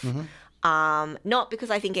itself. Mm-hmm. Not because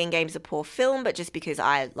I think Endgame's a poor film, but just because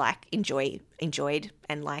I enjoyed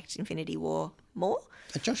and liked Infinity War more.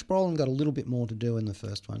 Josh Brolin got a little bit more to do in the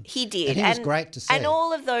first one. He did. And he was great to see. And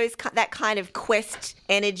all of that kind of quest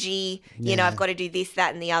energy, I've got to do this,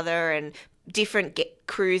 that and the other, and different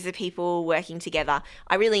crews of people working together.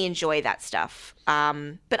 I really enjoy that stuff.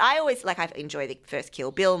 But I always, I enjoy the first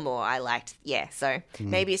Kill Bill more. I liked, so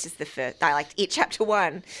maybe it's just the first. I liked it, Chapter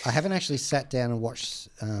 1. I haven't actually sat down and watched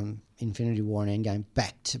Infinity War and Endgame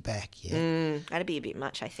back to back yet. That'd be a bit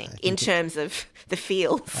much, I think in terms of the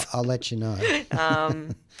feels. I'll let you know.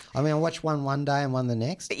 I watched one day and one the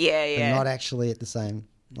next. Yeah. But not actually on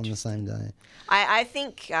the same day. I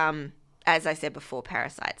think, as I said before,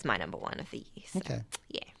 Parasite's my number one of the year. So, okay.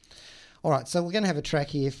 Yeah. All right, so we're going to have a track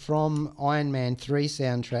here from Iron Man 3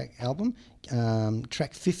 soundtrack album,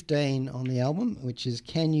 track 15 on the album, which is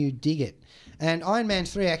Can You Dig It? And Iron Man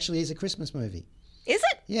 3 actually is a Christmas movie. Is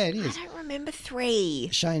it? Yeah, it is. I don't remember 3.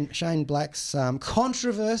 Shane Black's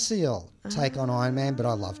controversial take on Iron Man, but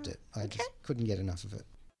I loved it. I just couldn't get enough of it.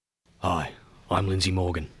 Hi, I'm Lindsay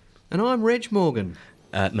Morgan. And I'm Reg Morgan.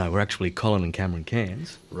 No, we're actually Colin and Cameron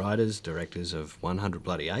Cairns. Writers, directors of 100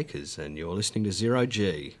 Bloody Acres, and you're listening to Zero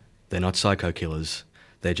G. They're not psycho killers.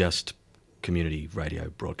 They're just community radio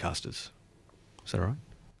broadcasters. Is that all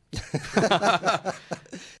right?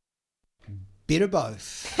 Bit of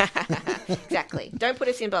both. Exactly. Don't put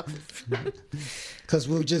us in boxes. Because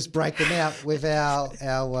we'll just break them out with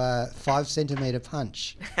our 5 centimetre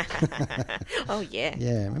punch. Oh, yeah.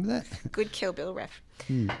 Yeah, remember that? Good Kill Bill ref.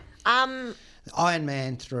 Iron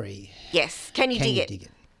Man 3. Yes. Can you dig it?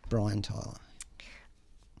 Brian Tyler.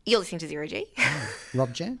 You're listening to Zero G.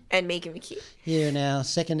 Rob Jan. And Megan McHugh. Here in our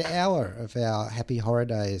second hour of our Happy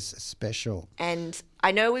Holidays special. And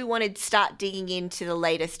I know we wanted to start digging into the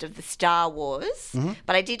latest of the Star Wars,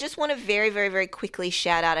 but I did just want to very, very, very quickly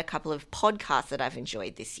shout out a couple of podcasts that I've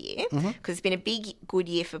enjoyed this year, because it's been a good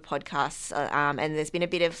year for podcasts, and there's been a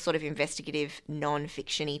bit of sort of investigative,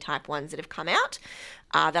 non-fiction-y type ones that have come out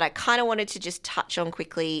that I kind of wanted to just touch on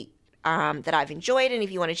quickly that I've enjoyed, and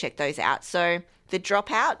if you want to check those out. So The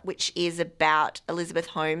Dropout, which is about Elizabeth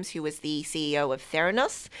Holmes, who was the CEO of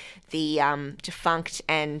Theranos, the defunct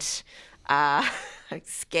and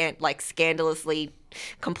scandalously,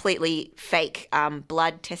 completely fake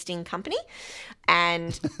blood testing company.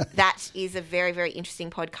 And that is a very, very interesting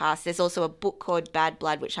podcast. There's also a book called Bad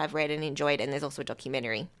Blood, which I've read and enjoyed, and there's also a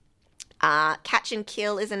documentary. Catch and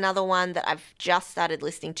Kill is another one that I've just started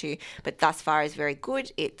listening to, but thus far is very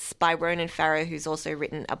good. It's by Ronan Farrow, who's also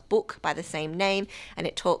written a book by the same name, and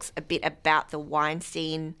it talks a bit about the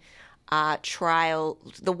Weinstein trial,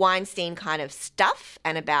 the Weinstein kind of stuff,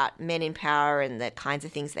 and about men in power and the kinds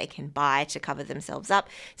of things they can buy to cover themselves up.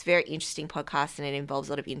 It's a very interesting podcast, and it involves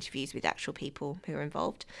a lot of interviews with actual people who are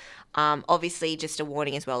involved. Obviously, just a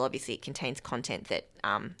warning as well. Obviously, it contains content that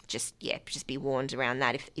just be warned around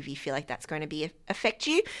that if you feel like that's going to affect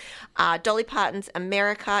you. Dolly Parton's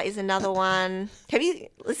America is another one. Have you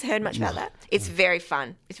heard much about that? It's very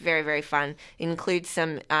fun. It's very, very fun. It includes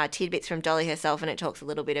some tidbits from Dolly herself, and it talks a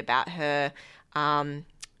little bit about her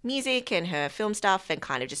music and her film stuff and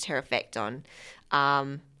kind of just her effect on,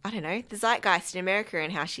 the zeitgeist in America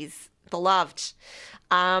and how she's beloved.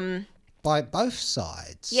 By both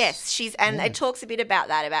sides. Yes, it talks a bit about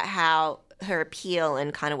that, about how her appeal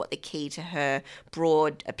and kind of what the key to her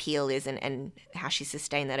broad appeal is and how she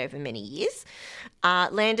sustained that over many years.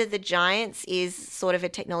 Land of the Giants is sort of a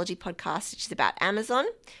technology podcast, which is about Amazon.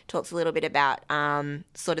 Talks a little bit about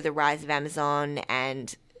sort of the rise of Amazon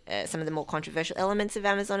and some of the more controversial elements of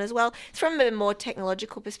Amazon as well. It's from a more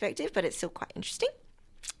technological perspective, but it's still quite interesting.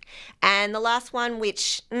 And the last one,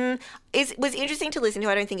 which was interesting to listen to,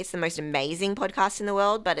 I don't think it's the most amazing podcast in the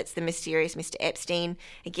world, but it's The Mysterious Mr. Epstein.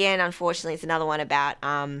 Again, unfortunately, it's another one about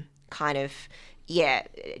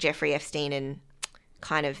Jeffrey Epstein and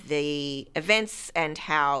kind of the events and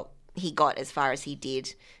how he got as far as he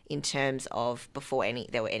did in terms of before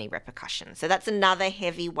there were any repercussions. So that's another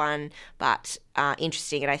heavy one, but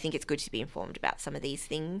interesting, and I think it's good to be informed about some of these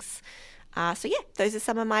things. Those are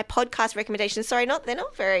some of my podcast recommendations. Sorry, they're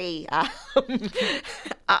not very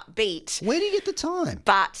upbeat. Where do you get the time?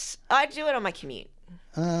 But I do it on my commute.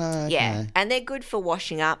 Okay. Yeah, and they're good for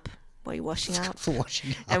washing up. While you're washing up. For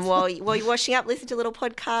washing up. And while you're washing up, listen to a little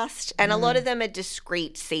podcast. And a lot of them are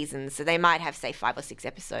discrete seasons, so they might have, say, 5 or 6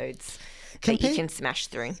 episodes that you can smash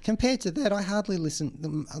through. Compared to that, I hardly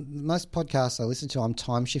listen. Most podcasts I listen to, I'm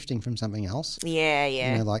time shifting from something else.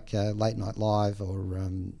 Yeah. Like Late Night Live or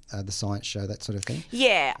The Science Show, that sort of thing.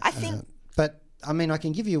 Yeah, I think. But, I mean, I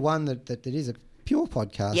can give you one that is a pure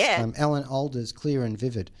podcast. Yeah. Alan Alda's Clear and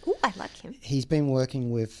Vivid. Ooh, I like him. He's been working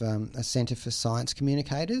with a Centre for Science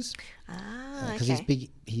Communicators. Because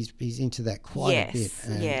he's into that quite a bit.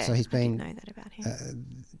 So he's been I didn't know that about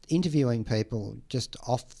him. Interviewing people just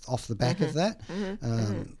off the back of that.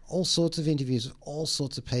 All sorts of interviews with all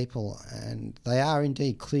sorts of people, and they are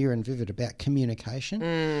indeed clear and vivid about communication.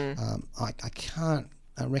 I can't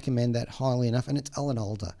recommend that highly enough, and it's Alan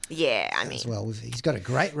Alda. Yeah, I mean, as well. He's got a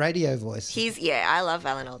great radio voice. I love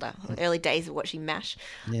Alan Alda. Early days of watching MASH.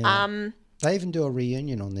 Yeah. They even do a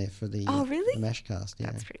reunion on there for the really? The MASHcast.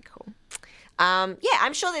 Yeah, that's pretty cool.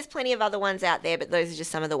 I'm sure there's plenty of other ones out there, but those are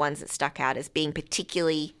just some of the ones that stuck out as being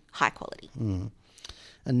particularly high quality.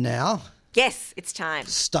 And now, yes, it's time.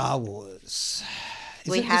 Star Wars.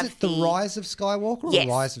 Is it the Rise of Skywalker or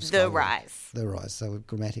Rise of Skywalker? The Rise. The Rise. So we're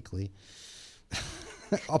grammatically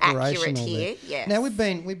operational accurate here. Yes. Now we've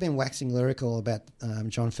been waxing lyrical about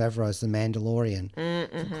Jon Favreau's The Mandalorian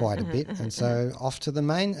for quite a bit, and so off to the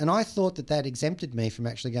main. And I thought that exempted me from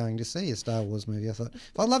actually going to see a Star Wars movie. I thought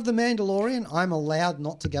if I love The Mandalorian, I'm allowed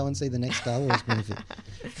not to go and see the next Star Wars movie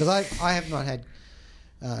because I have not had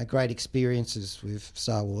great experiences with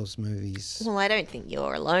Star Wars movies. Well, I don't think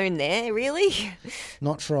you're alone there, really.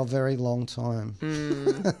 Not for a very long time.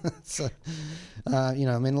 So,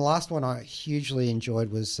 the last one I hugely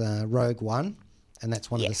enjoyed was Rogue One, and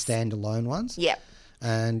that's one of the standalone ones. Yep.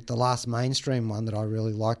 And the last mainstream one that I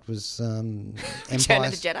really liked was Return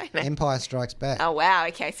of the Jedi. Empire Strikes Back. Oh, wow.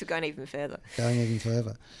 Okay, so going even further.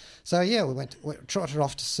 So, yeah, we trotted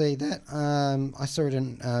off to see that. I saw it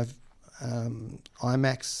in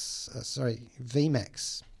VMAX.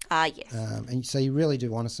 Yes. And so you really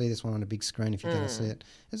do want to see this one on a big screen if you're going to see it.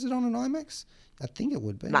 Is it on an IMAX? I think it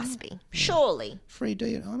would be. Must be. Surely.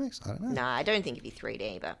 3D at IMAX? I don't know. No, I don't think it'd be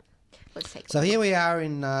 3D, but let's take a look. So here we are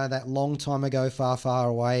in that long time ago, far, far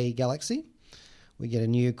away galaxy. We get a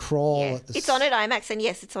new crawl. Yeah. It's on at IMAX, and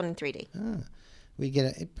yes, it's on in 3D.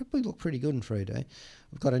 It probably looked pretty good in 3D.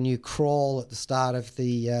 We've got a new crawl at the start of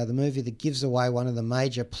the movie that gives away one of the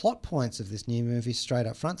major plot points of this new movie straight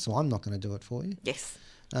up front, so I'm not going to do it for you. Yes.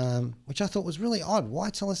 Which I thought was really odd. Why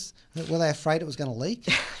tell us? Were they afraid it was going to leak?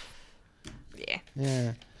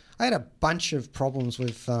 Yeah. I had a bunch of problems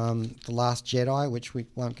with The Last Jedi, which we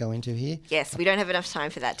won't go into here. Yes, we don't have enough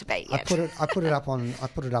time for that debate yet. I put it up on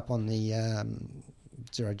the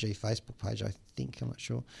Zero G Facebook page. I think, I'm not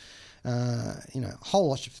sure. A whole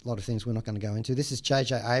lot of things we're not going to go into. This is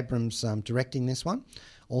J.J. Abrams directing this one,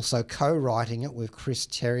 also co-writing it with Chris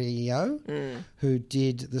Terrio, who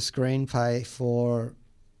did the screenplay for,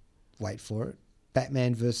 wait for it,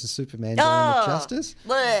 Batman vs Superman: Dawn of Justice.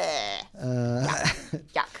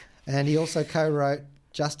 Yuck. And he also co-wrote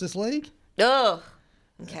Justice League. Oh,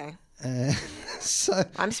 okay. So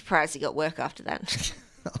I'm surprised he got work after that.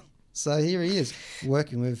 So here he is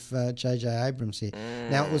working with J.J. Abrams here.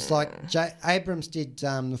 Now, it was like Abrams did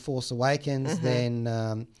The Force Awakens, then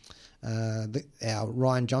our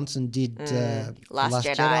Ryan Johnson did Last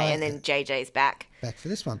Jedi, and then J.J.'s back. Back for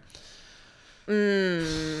this one.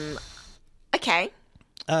 Okay.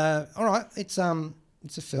 All right, it's a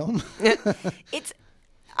film.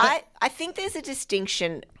 I think there's a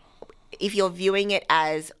distinction if you're viewing it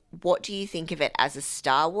as what do you think of it as a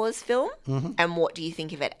Star Wars film and what do you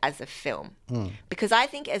think of it as a film? Because I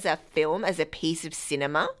think as a film, as a piece of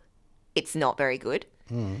cinema, it's not very good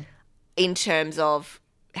in terms of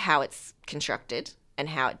how it's constructed and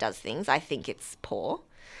how it does things. I think it's poor.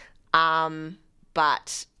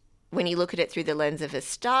 But when you look at it through the lens of a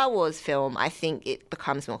Star Wars film, I think it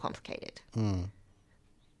becomes more complicated.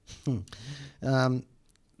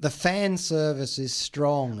 The fan service is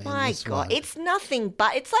strong in this one. It's nothing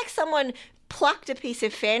but... It's like someone plucked a piece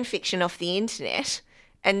of fan fiction off the internet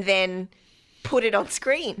and then put it on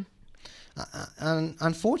screen.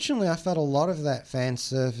 Unfortunately, I felt a lot of that fan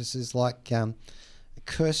service is like a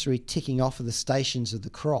cursory ticking off of the Stations of the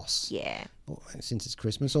Cross. Yeah. Since it's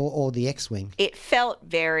Christmas, or the X-Wing. It felt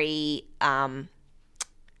very...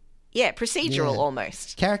 procedural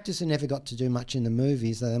almost. Characters who never got to do much in the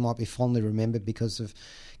movies, though they might be fondly remembered because of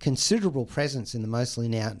considerable presence in the mostly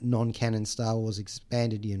now non-canon Star Wars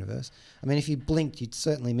expanded universe. I mean, if you blinked, you'd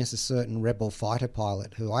certainly miss a certain Rebel fighter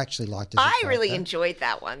pilot who I actually liked as a character. I really enjoyed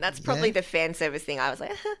that one. That's probably the fan service thing. I was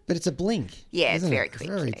like... But it's a blink. Yeah, it's very quick. It's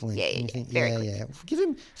very blink. Yeah, very quick. Yeah. Give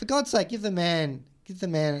him, for God's sake, give the man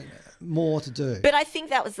more to do. But I think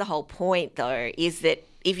that was the whole point, though, is that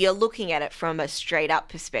if you're looking at it from a straight-up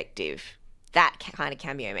perspective, that kind of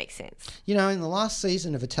cameo makes sense. You know, in the last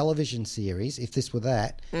season of a television series, if this were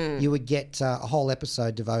that, you would get a whole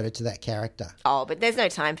episode devoted to that character. Oh, but there's no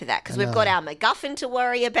time for that because we've got our MacGuffin to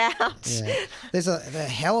worry about. Yeah. There's a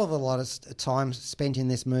hell of a lot of time spent in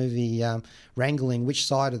this movie wrangling which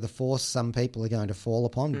side of the Force some people are going to fall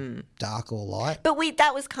upon, dark or light. But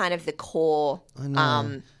that was kind of the core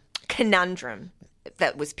conundrum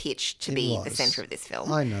that was pitched to be the centre of this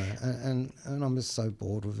film. I know, and I'm just so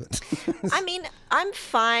bored with it. I mean, I'm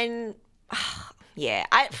fine. Yeah,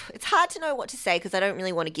 it's hard to know what to say because I don't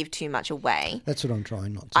really want to give too much away. That's what I'm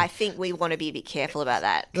trying not to. I think we want to be a bit careful about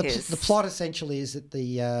that. The plot essentially is that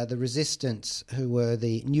the Resistance, who were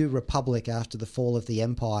the New Republic after the fall of the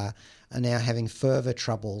Empire, are now having further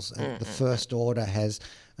troubles. And the First Order has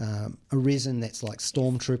arisen. That's like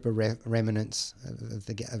stormtrooper remnants of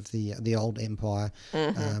the old Empire.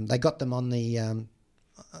 They got them on the.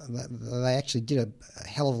 They actually did a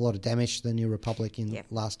hell of a lot of damage to the New Republic in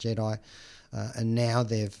Last Jedi. And now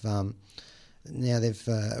they've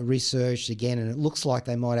resurged again, and it looks like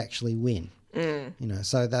they might actually win. You know,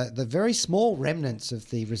 so the very small remnants of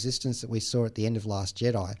the Resistance that we saw at the end of Last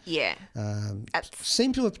Jedi,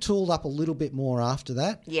 seem to have tooled up a little bit more after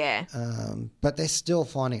that. Yeah, but they're still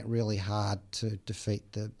finding it really hard to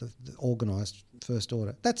defeat the organised First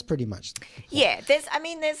Order. That's pretty much. There's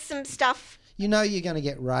some stuff. You know, you're going to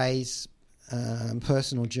get Rey's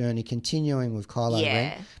personal journey continuing with Kylo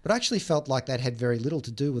Ren, but I actually felt like that had very little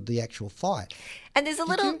to do with the actual fight. And there's a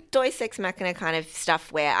little Deus Ex Machina kind of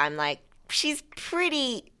stuff where I'm like, she's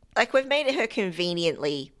pretty, like we've made her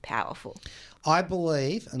conveniently powerful. I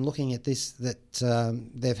believe, and looking at this, that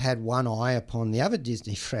they've had one eye upon the other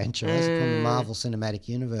Disney franchise, upon the Marvel Cinematic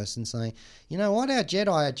Universe, and saying, you know what, our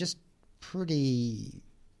Jedi are just pretty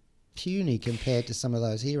puny compared to some of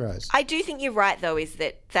those heroes. I do think you're right, though, is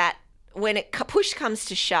that when push comes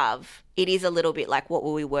to shove, it is a little bit like, what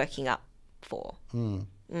were we working up for? And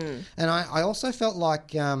I also felt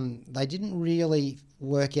like they didn't really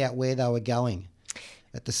work out where they were going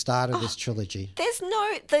at the start of this trilogy. There's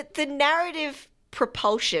the narrative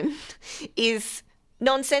propulsion is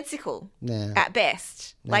nonsensical at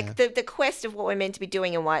best. Yeah. Like the quest of what we're meant to be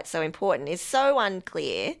doing and why it's so important is so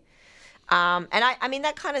unclear. And I mean,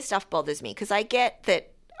 that kind of stuff bothers me because I get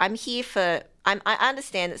that I'm here for... I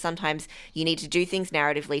understand that sometimes you need to do things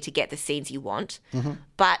narratively to get the scenes you want,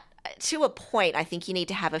 but to a point, I think you need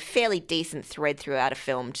to have a fairly decent thread throughout a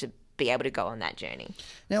film to be able to go on that journey.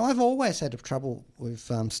 Now, I've always had trouble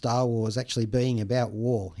with Star Wars actually being about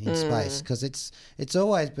war in space because it's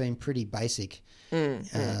always been pretty basic,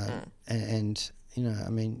 and you know, I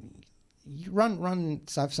mean. You run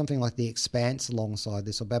something like The Expanse alongside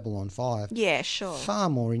this, or Babylon 5. Yeah, sure. Far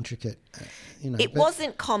more intricate, you know. It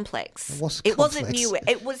wasn't complex. It wasn't new.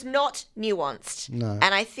 It was not nuanced. No.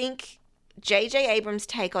 And I think J.J. Abrams'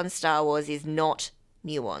 take on Star Wars is not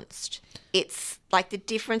nuanced. It's like the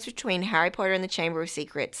difference between Harry Potter and the Chamber of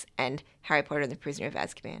Secrets and Harry Potter and the Prisoner of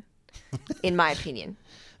Azkaban, in my opinion.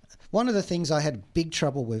 One of the things I had big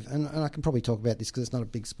trouble with, and I can probably talk about this because it's not a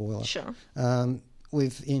big spoiler. Sure.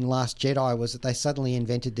 In Last Jedi was that they suddenly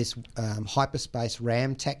invented this hyperspace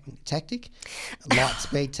ram tactic, light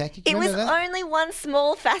speed tactic. It was that? only one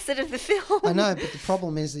small facet of the film. I know, but the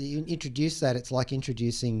problem is that you introduce that, it's like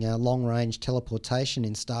introducing long-range teleportation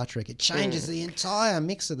in Star Trek. It changes the entire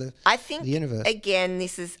mix of the universe. Again,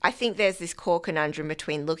 I think there's this core conundrum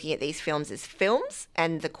between looking at these films as films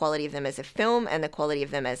and the quality of them as a film and the quality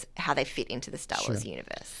of them as how they fit into the Star Wars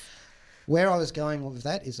universe. Where I was going with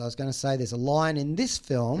that is I was going to say there's a line in this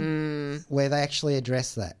film where they actually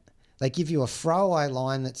address that. They give you a throwaway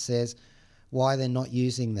line that says why they're not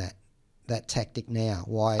using that tactic now.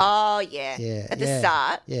 Why? Oh, yeah. At the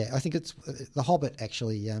start. Yeah, I think it's The Hobbit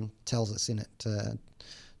actually tells us in it.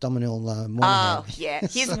 Domhnall Monaghan. Oh, yeah.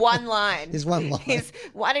 His one line.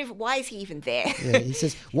 Why is he even there? Yeah, he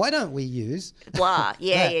says, why don't we use blah?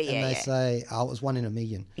 Yeah. And they say, oh, it was 1 in a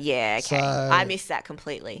million. Yeah, okay. So, I missed that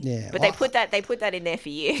completely. Yeah. But they put that in there for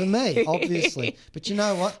you. For me, obviously. But you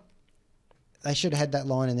know what? They should have had that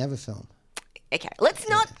line in the other film. Okay, let's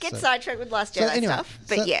not get sidetracked with Last Jedi stuff.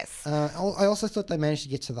 But yes. I also thought they managed to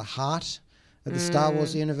get to the heart of the Star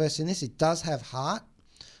Wars universe in this. It does have heart.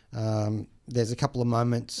 There's a couple of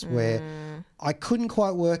moments where I couldn't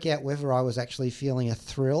quite work out whether I was actually feeling a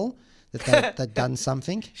thrill that they'd done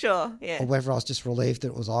something. Sure, yeah. Or whether I was just relieved that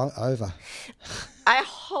it was over. I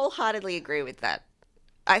wholeheartedly agree with that.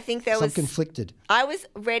 I think I'm conflicted. I was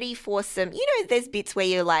ready for some, there's bits where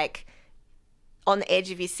you're like on the edge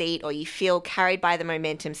of your seat or you feel carried by the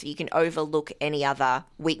momentum so you can overlook any other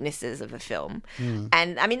weaknesses of a film.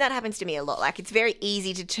 And I mean, that happens to me a lot. Like, it's very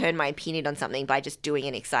easy to turn my opinion on something by just doing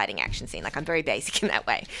an exciting action scene. Like, I'm very basic in that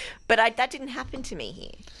way. But that didn't happen to me here.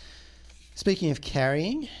 Speaking of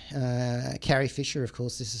carrying, Carrie Fisher, of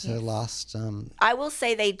course, this is her last I will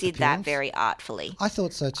say they did appearance. that very artfully. I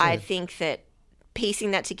thought so too. I think that piecing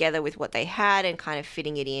that together with what they had and kind of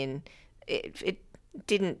fitting it in,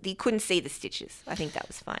 you couldn't see the stitches. I think that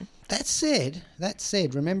was fine. That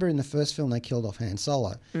said, remember in the first film they killed off Han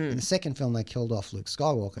Solo. In the second film they killed off Luke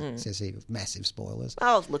Skywalker. It says here with massive spoilers.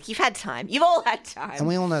 Oh, look, you've had time. You've all had time. And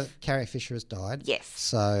we all know that Carrie Fisher has died. Yes.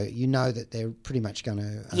 So you know that they're pretty much going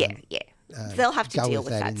to they'll have to deal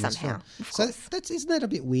with that somehow. So isn't that a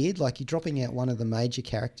bit weird? Like you're dropping out one of the major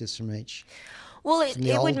characters from each. Well,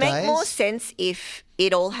 it would make more sense if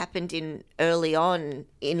it all happened in early on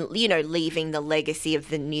in leaving the legacy of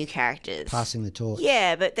the new characters, passing the torch.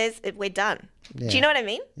 Yeah, but we're done. Yeah. Do you know what I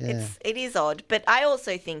mean? Yeah. It is odd, but I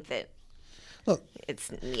also think that look,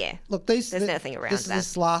 there's nothing around that.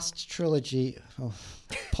 This last trilogy,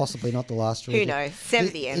 possibly not the last trilogy. Who knows? Seven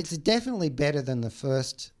to the end. It's definitely better than the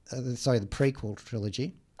first. The prequel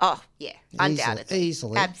trilogy. Oh, yeah, undoubtedly.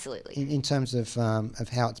 Easily. Absolutely. In terms of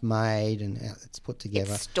how it's made and how it's put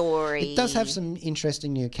together. Its story. It does have some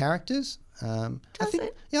interesting new characters. I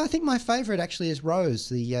think my favourite actually is Rose,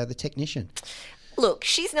 the technician. Look,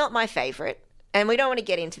 she's not my favourite. And we don't want to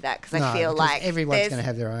get into that because I feel like everyone's going to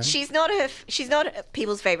have their own. She's not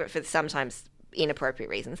people's favourite for sometimes inappropriate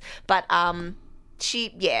reasons. But I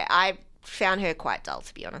found her quite dull,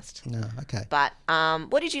 to be honest. No, okay. But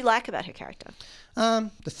what did you like about her character?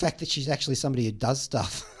 The fact that she's actually somebody who does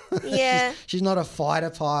stuff. Yeah. she's not a fighter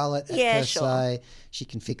pilot per se. She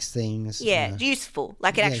can fix things. Yeah, useful.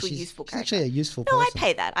 Like an actually useful character. She's actually a useful person. No, I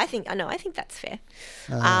pay that. I think that's fair.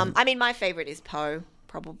 I mean, my favourite is Poe,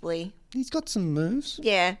 probably. He's got some moves.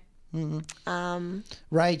 Yeah. Mm-hmm.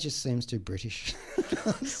 Ray just seems too British.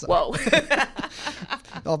 Whoa.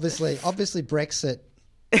 Obviously Brexit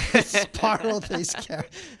spiraled these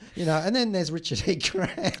characters. And then there's Richard E.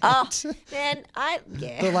 Grant. Oh, man,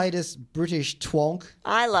 the latest British twonk.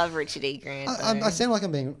 I love Richard E. Grant. I sound like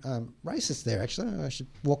I'm being racist there, actually. I should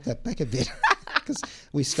walk that back a bit because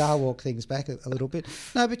we Star Walk things back a little bit.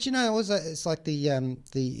 No, but it's like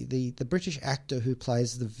the British actor who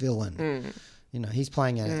plays the villain. He's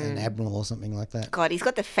playing an admiral or something like that. God, he's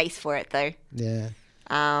got the face for it, though. Yeah.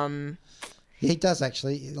 He does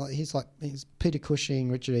actually. He's Peter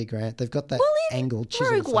Cushing, Richard E. Grant. They've got that angled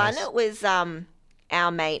chisel Rogue face. One, it was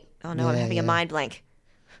our mate. Oh no, I'm having a mind blank.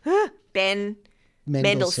 Ben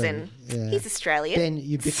Mendelsohn. Yeah. He's Australian. Ben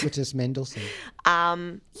Ubiquitous Mendelsohn. I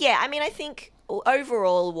mean, I think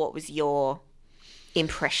overall, what was your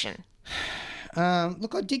impression?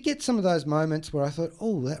 Look, I did get some of those moments where I thought,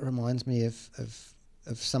 oh, that reminds me of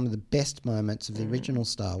some of the best moments of the original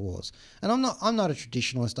Star Wars. And I'm not a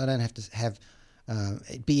traditionalist. I don't have to have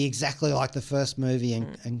it'd be exactly like the first movie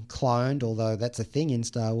and cloned, although that's a thing in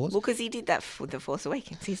Star Wars. Well, because he did that for The Force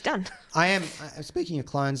Awakens. He's done. Speaking of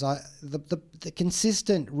clones, the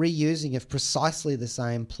consistent reusing of precisely the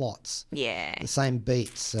same plots. Yeah. The same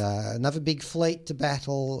beats. Another big fleet to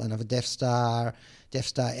battle, another Death Star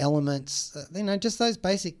elements. Just those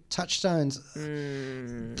basic touchstones.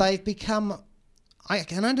 They've become... I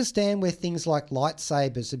can understand where things like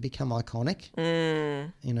lightsabers have become iconic,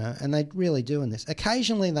 and they really do in this.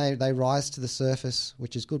 Occasionally they rise to the surface,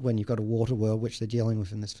 which is good when you've got a water world, which they're dealing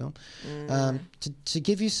with in this film, to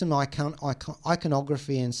give you some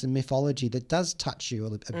iconography and some mythology that does touch you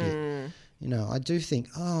a bit. I do think,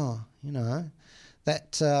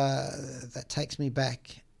 that takes me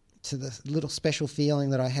back to the little special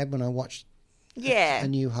feeling that I had when I watched A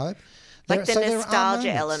New Hope. Like the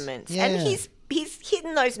nostalgia elements. Yeah. And he's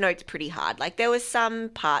hitting those notes pretty hard. Like there were some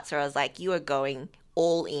parts where I was like, you are going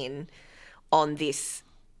all in on this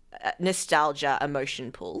nostalgia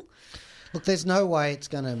emotion pull. Look, there's no way it's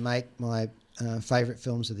going to make my favourite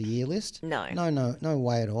films of the year list. No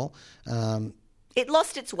way at all. It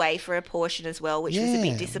lost its way for a portion as well, which was a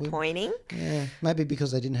bit disappointing. Maybe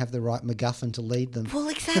because they didn't have the right MacGuffin to lead them. Well,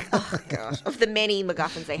 exactly. Oh, gosh. Of the many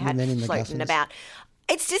MacGuffins they had floating about.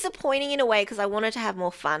 It's disappointing in a way because I wanted to have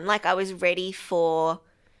more fun. Like I was ready for...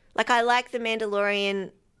 Like I like The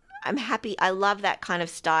Mandalorian. I'm happy. I love that kind of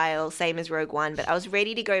style, same as Rogue One. But I was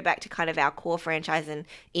ready to go back to kind of our core franchise and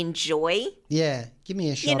enjoy. Yeah, give me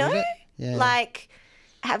a shot of it. Yeah. Like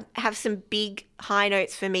have some big high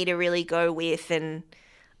notes for me to really go with, and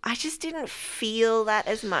I just didn't feel that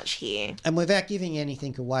as much here. And without giving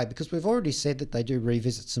anything away, because we've already said that they do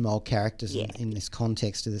revisit some old characters in this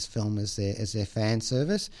context of this film as their fan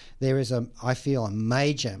service, there is I feel a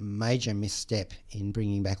major misstep in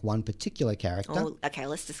bringing back one particular character. Oh, okay,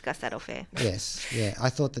 let's discuss that off air. Yes, yeah. I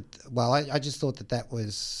thought that, I just thought that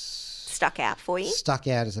was... Stuck out for you? Stuck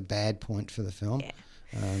out as a bad point for the film. Yeah.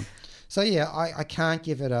 I can't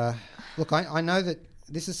give it a... Look, I know that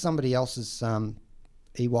this is somebody else's...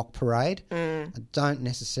 Ewok parade. I don't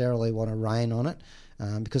necessarily want to rain on it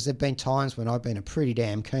because there have been times when I've been a pretty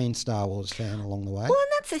damn keen Star Wars fan along the way. Well,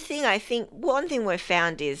 and that's the thing. I think one thing we've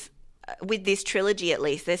found is with this trilogy at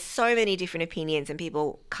least, there's so many different opinions and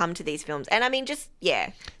people come to these films. And I mean,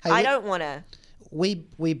 I don't want to...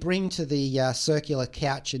 We bring to the circular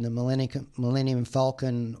couch in the Millennium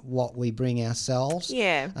Falcon what we bring ourselves.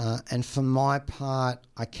 Yeah. And for my part,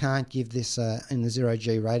 I can't give this in the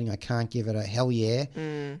 0G rating. I can't give it a hell yeah,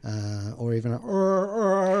 or even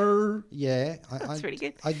a yeah. That's pretty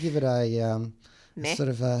good. I give it a sort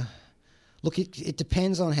of a look. It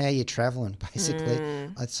depends on how you're travelling. Basically,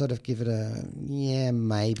 I'd sort of give it a yeah,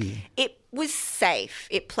 maybe. It was safe.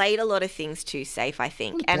 It played a lot of things too safe, I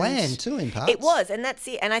think. And bland too in parts. It was, and that's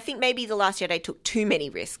it. And I think maybe The Last Jedi took too many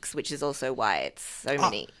risks, which is also why it's so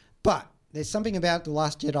many. But there's something about The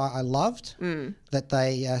Last Jedi I loved, that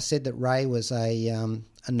they said that Rey was a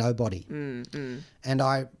nobody. And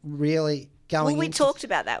I really... we talked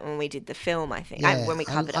about that when we did the film, I think, when we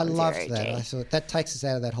covered it on 0G. I loved that. I thought that takes us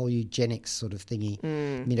out of that whole eugenics sort of thingy,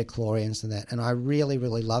 midichlorians and that. And I really,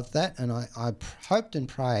 really loved that. And I hoped and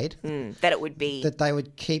prayed that it would be... that they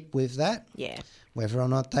would keep with that. Yeah. Whether or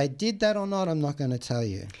not they did that or not, I'm not going to tell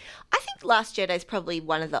you. I think Last Jedi is probably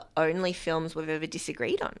one of the only films we've ever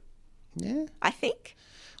disagreed on. Yeah. I think.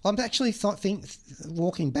 I'm actually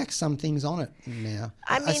walking back some things on it now.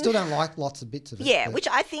 I still don't like lots of bits of it. Yeah, which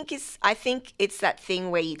I think it's that thing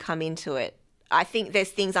where you come into it. I think there's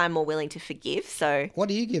things I'm more willing to forgive. So what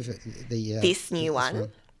do you give it? This new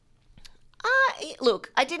one?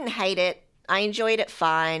 Look, I didn't hate it. I enjoyed it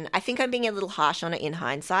fine. I think I'm being a little harsh on it in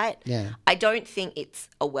hindsight. Yeah. I don't think it's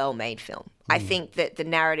a well-made film. I think that the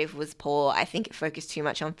narrative was poor. I think it focused too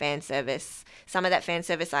much on fan service. Some of that fan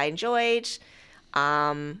service I enjoyed.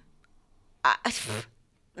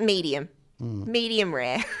 Medium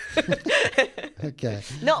rare. Okay.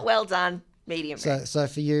 Not well done. Medium rare. So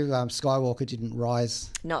for you, Skywalker didn't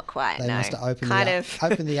rise. Not quite. They must have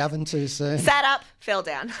opened the oven too soon. Sat up, fell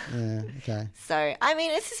down. Yeah. Okay. So I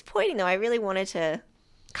mean, it's disappointing though. I really wanted to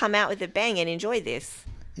come out with a bang and enjoy this.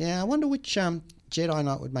 Yeah, I wonder which Jedi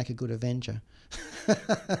Knight would make a good Avenger.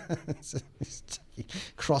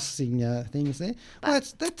 Crossing things there. Well,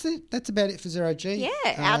 that's it. That's about it for 0G.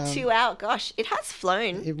 Yeah, gosh, it has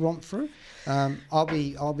flown. It romped through. I'll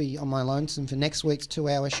be on my lonesome for next week's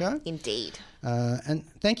 2-hour show. Indeed. And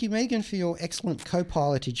thank you, Megan, for your excellent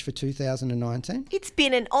co-pilotage for 2019. It's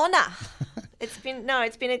been an honour. It's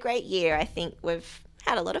been a great year. I think we've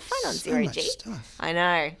had a lot of fun on So Zero much G. stuff. I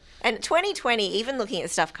know. And 2020, even looking at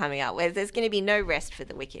stuff coming up, where there's going to be no rest for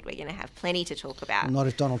the wicked. We're going to have plenty to talk about. Not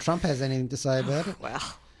if Donald Trump has anything to say about it. Well,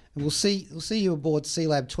 And we'll see you aboard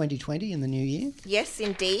C-Lab 2020 in the new year. yes,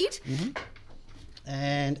 indeed.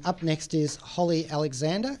 And up next is Holly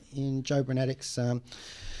Alexander in Joe Brunetic's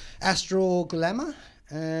Astral Glamour.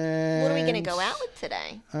 And, What are we going to go out with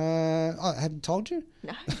today? I haven't told you.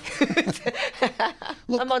 No.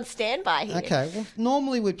 I'm on standby here. Okay. Well,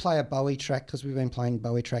 normally we'd play a Bowie track because we've been playing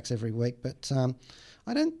Bowie tracks every week, but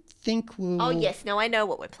I don't think we'll... Oh, yes. No, I know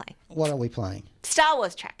what we're playing. What are we playing? Star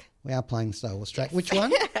Wars track. We are playing the Star Wars track. Which one?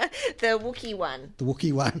 The Wookiee one. The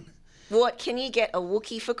Wookiee one. What can you get a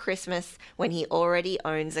Wookiee for Christmas when he already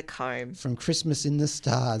owns a comb? From Christmas in the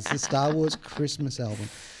Stars, the Star Wars Christmas album.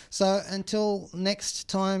 So until next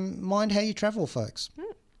time, mind how you travel, folks.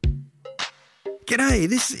 G'day,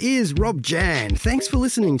 this is Rob Jan. Thanks for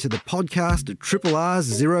listening to the podcast of Triple R's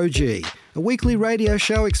Zero G, a weekly radio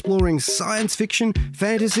show exploring science fiction,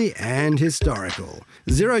 fantasy and historical.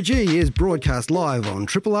 Zero G is broadcast live on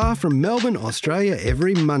Triple R from Melbourne, Australia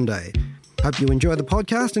every Monday. Hope you enjoy the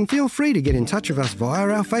podcast and feel free to get in touch with us via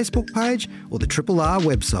our Facebook page or the Triple R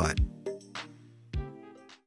website.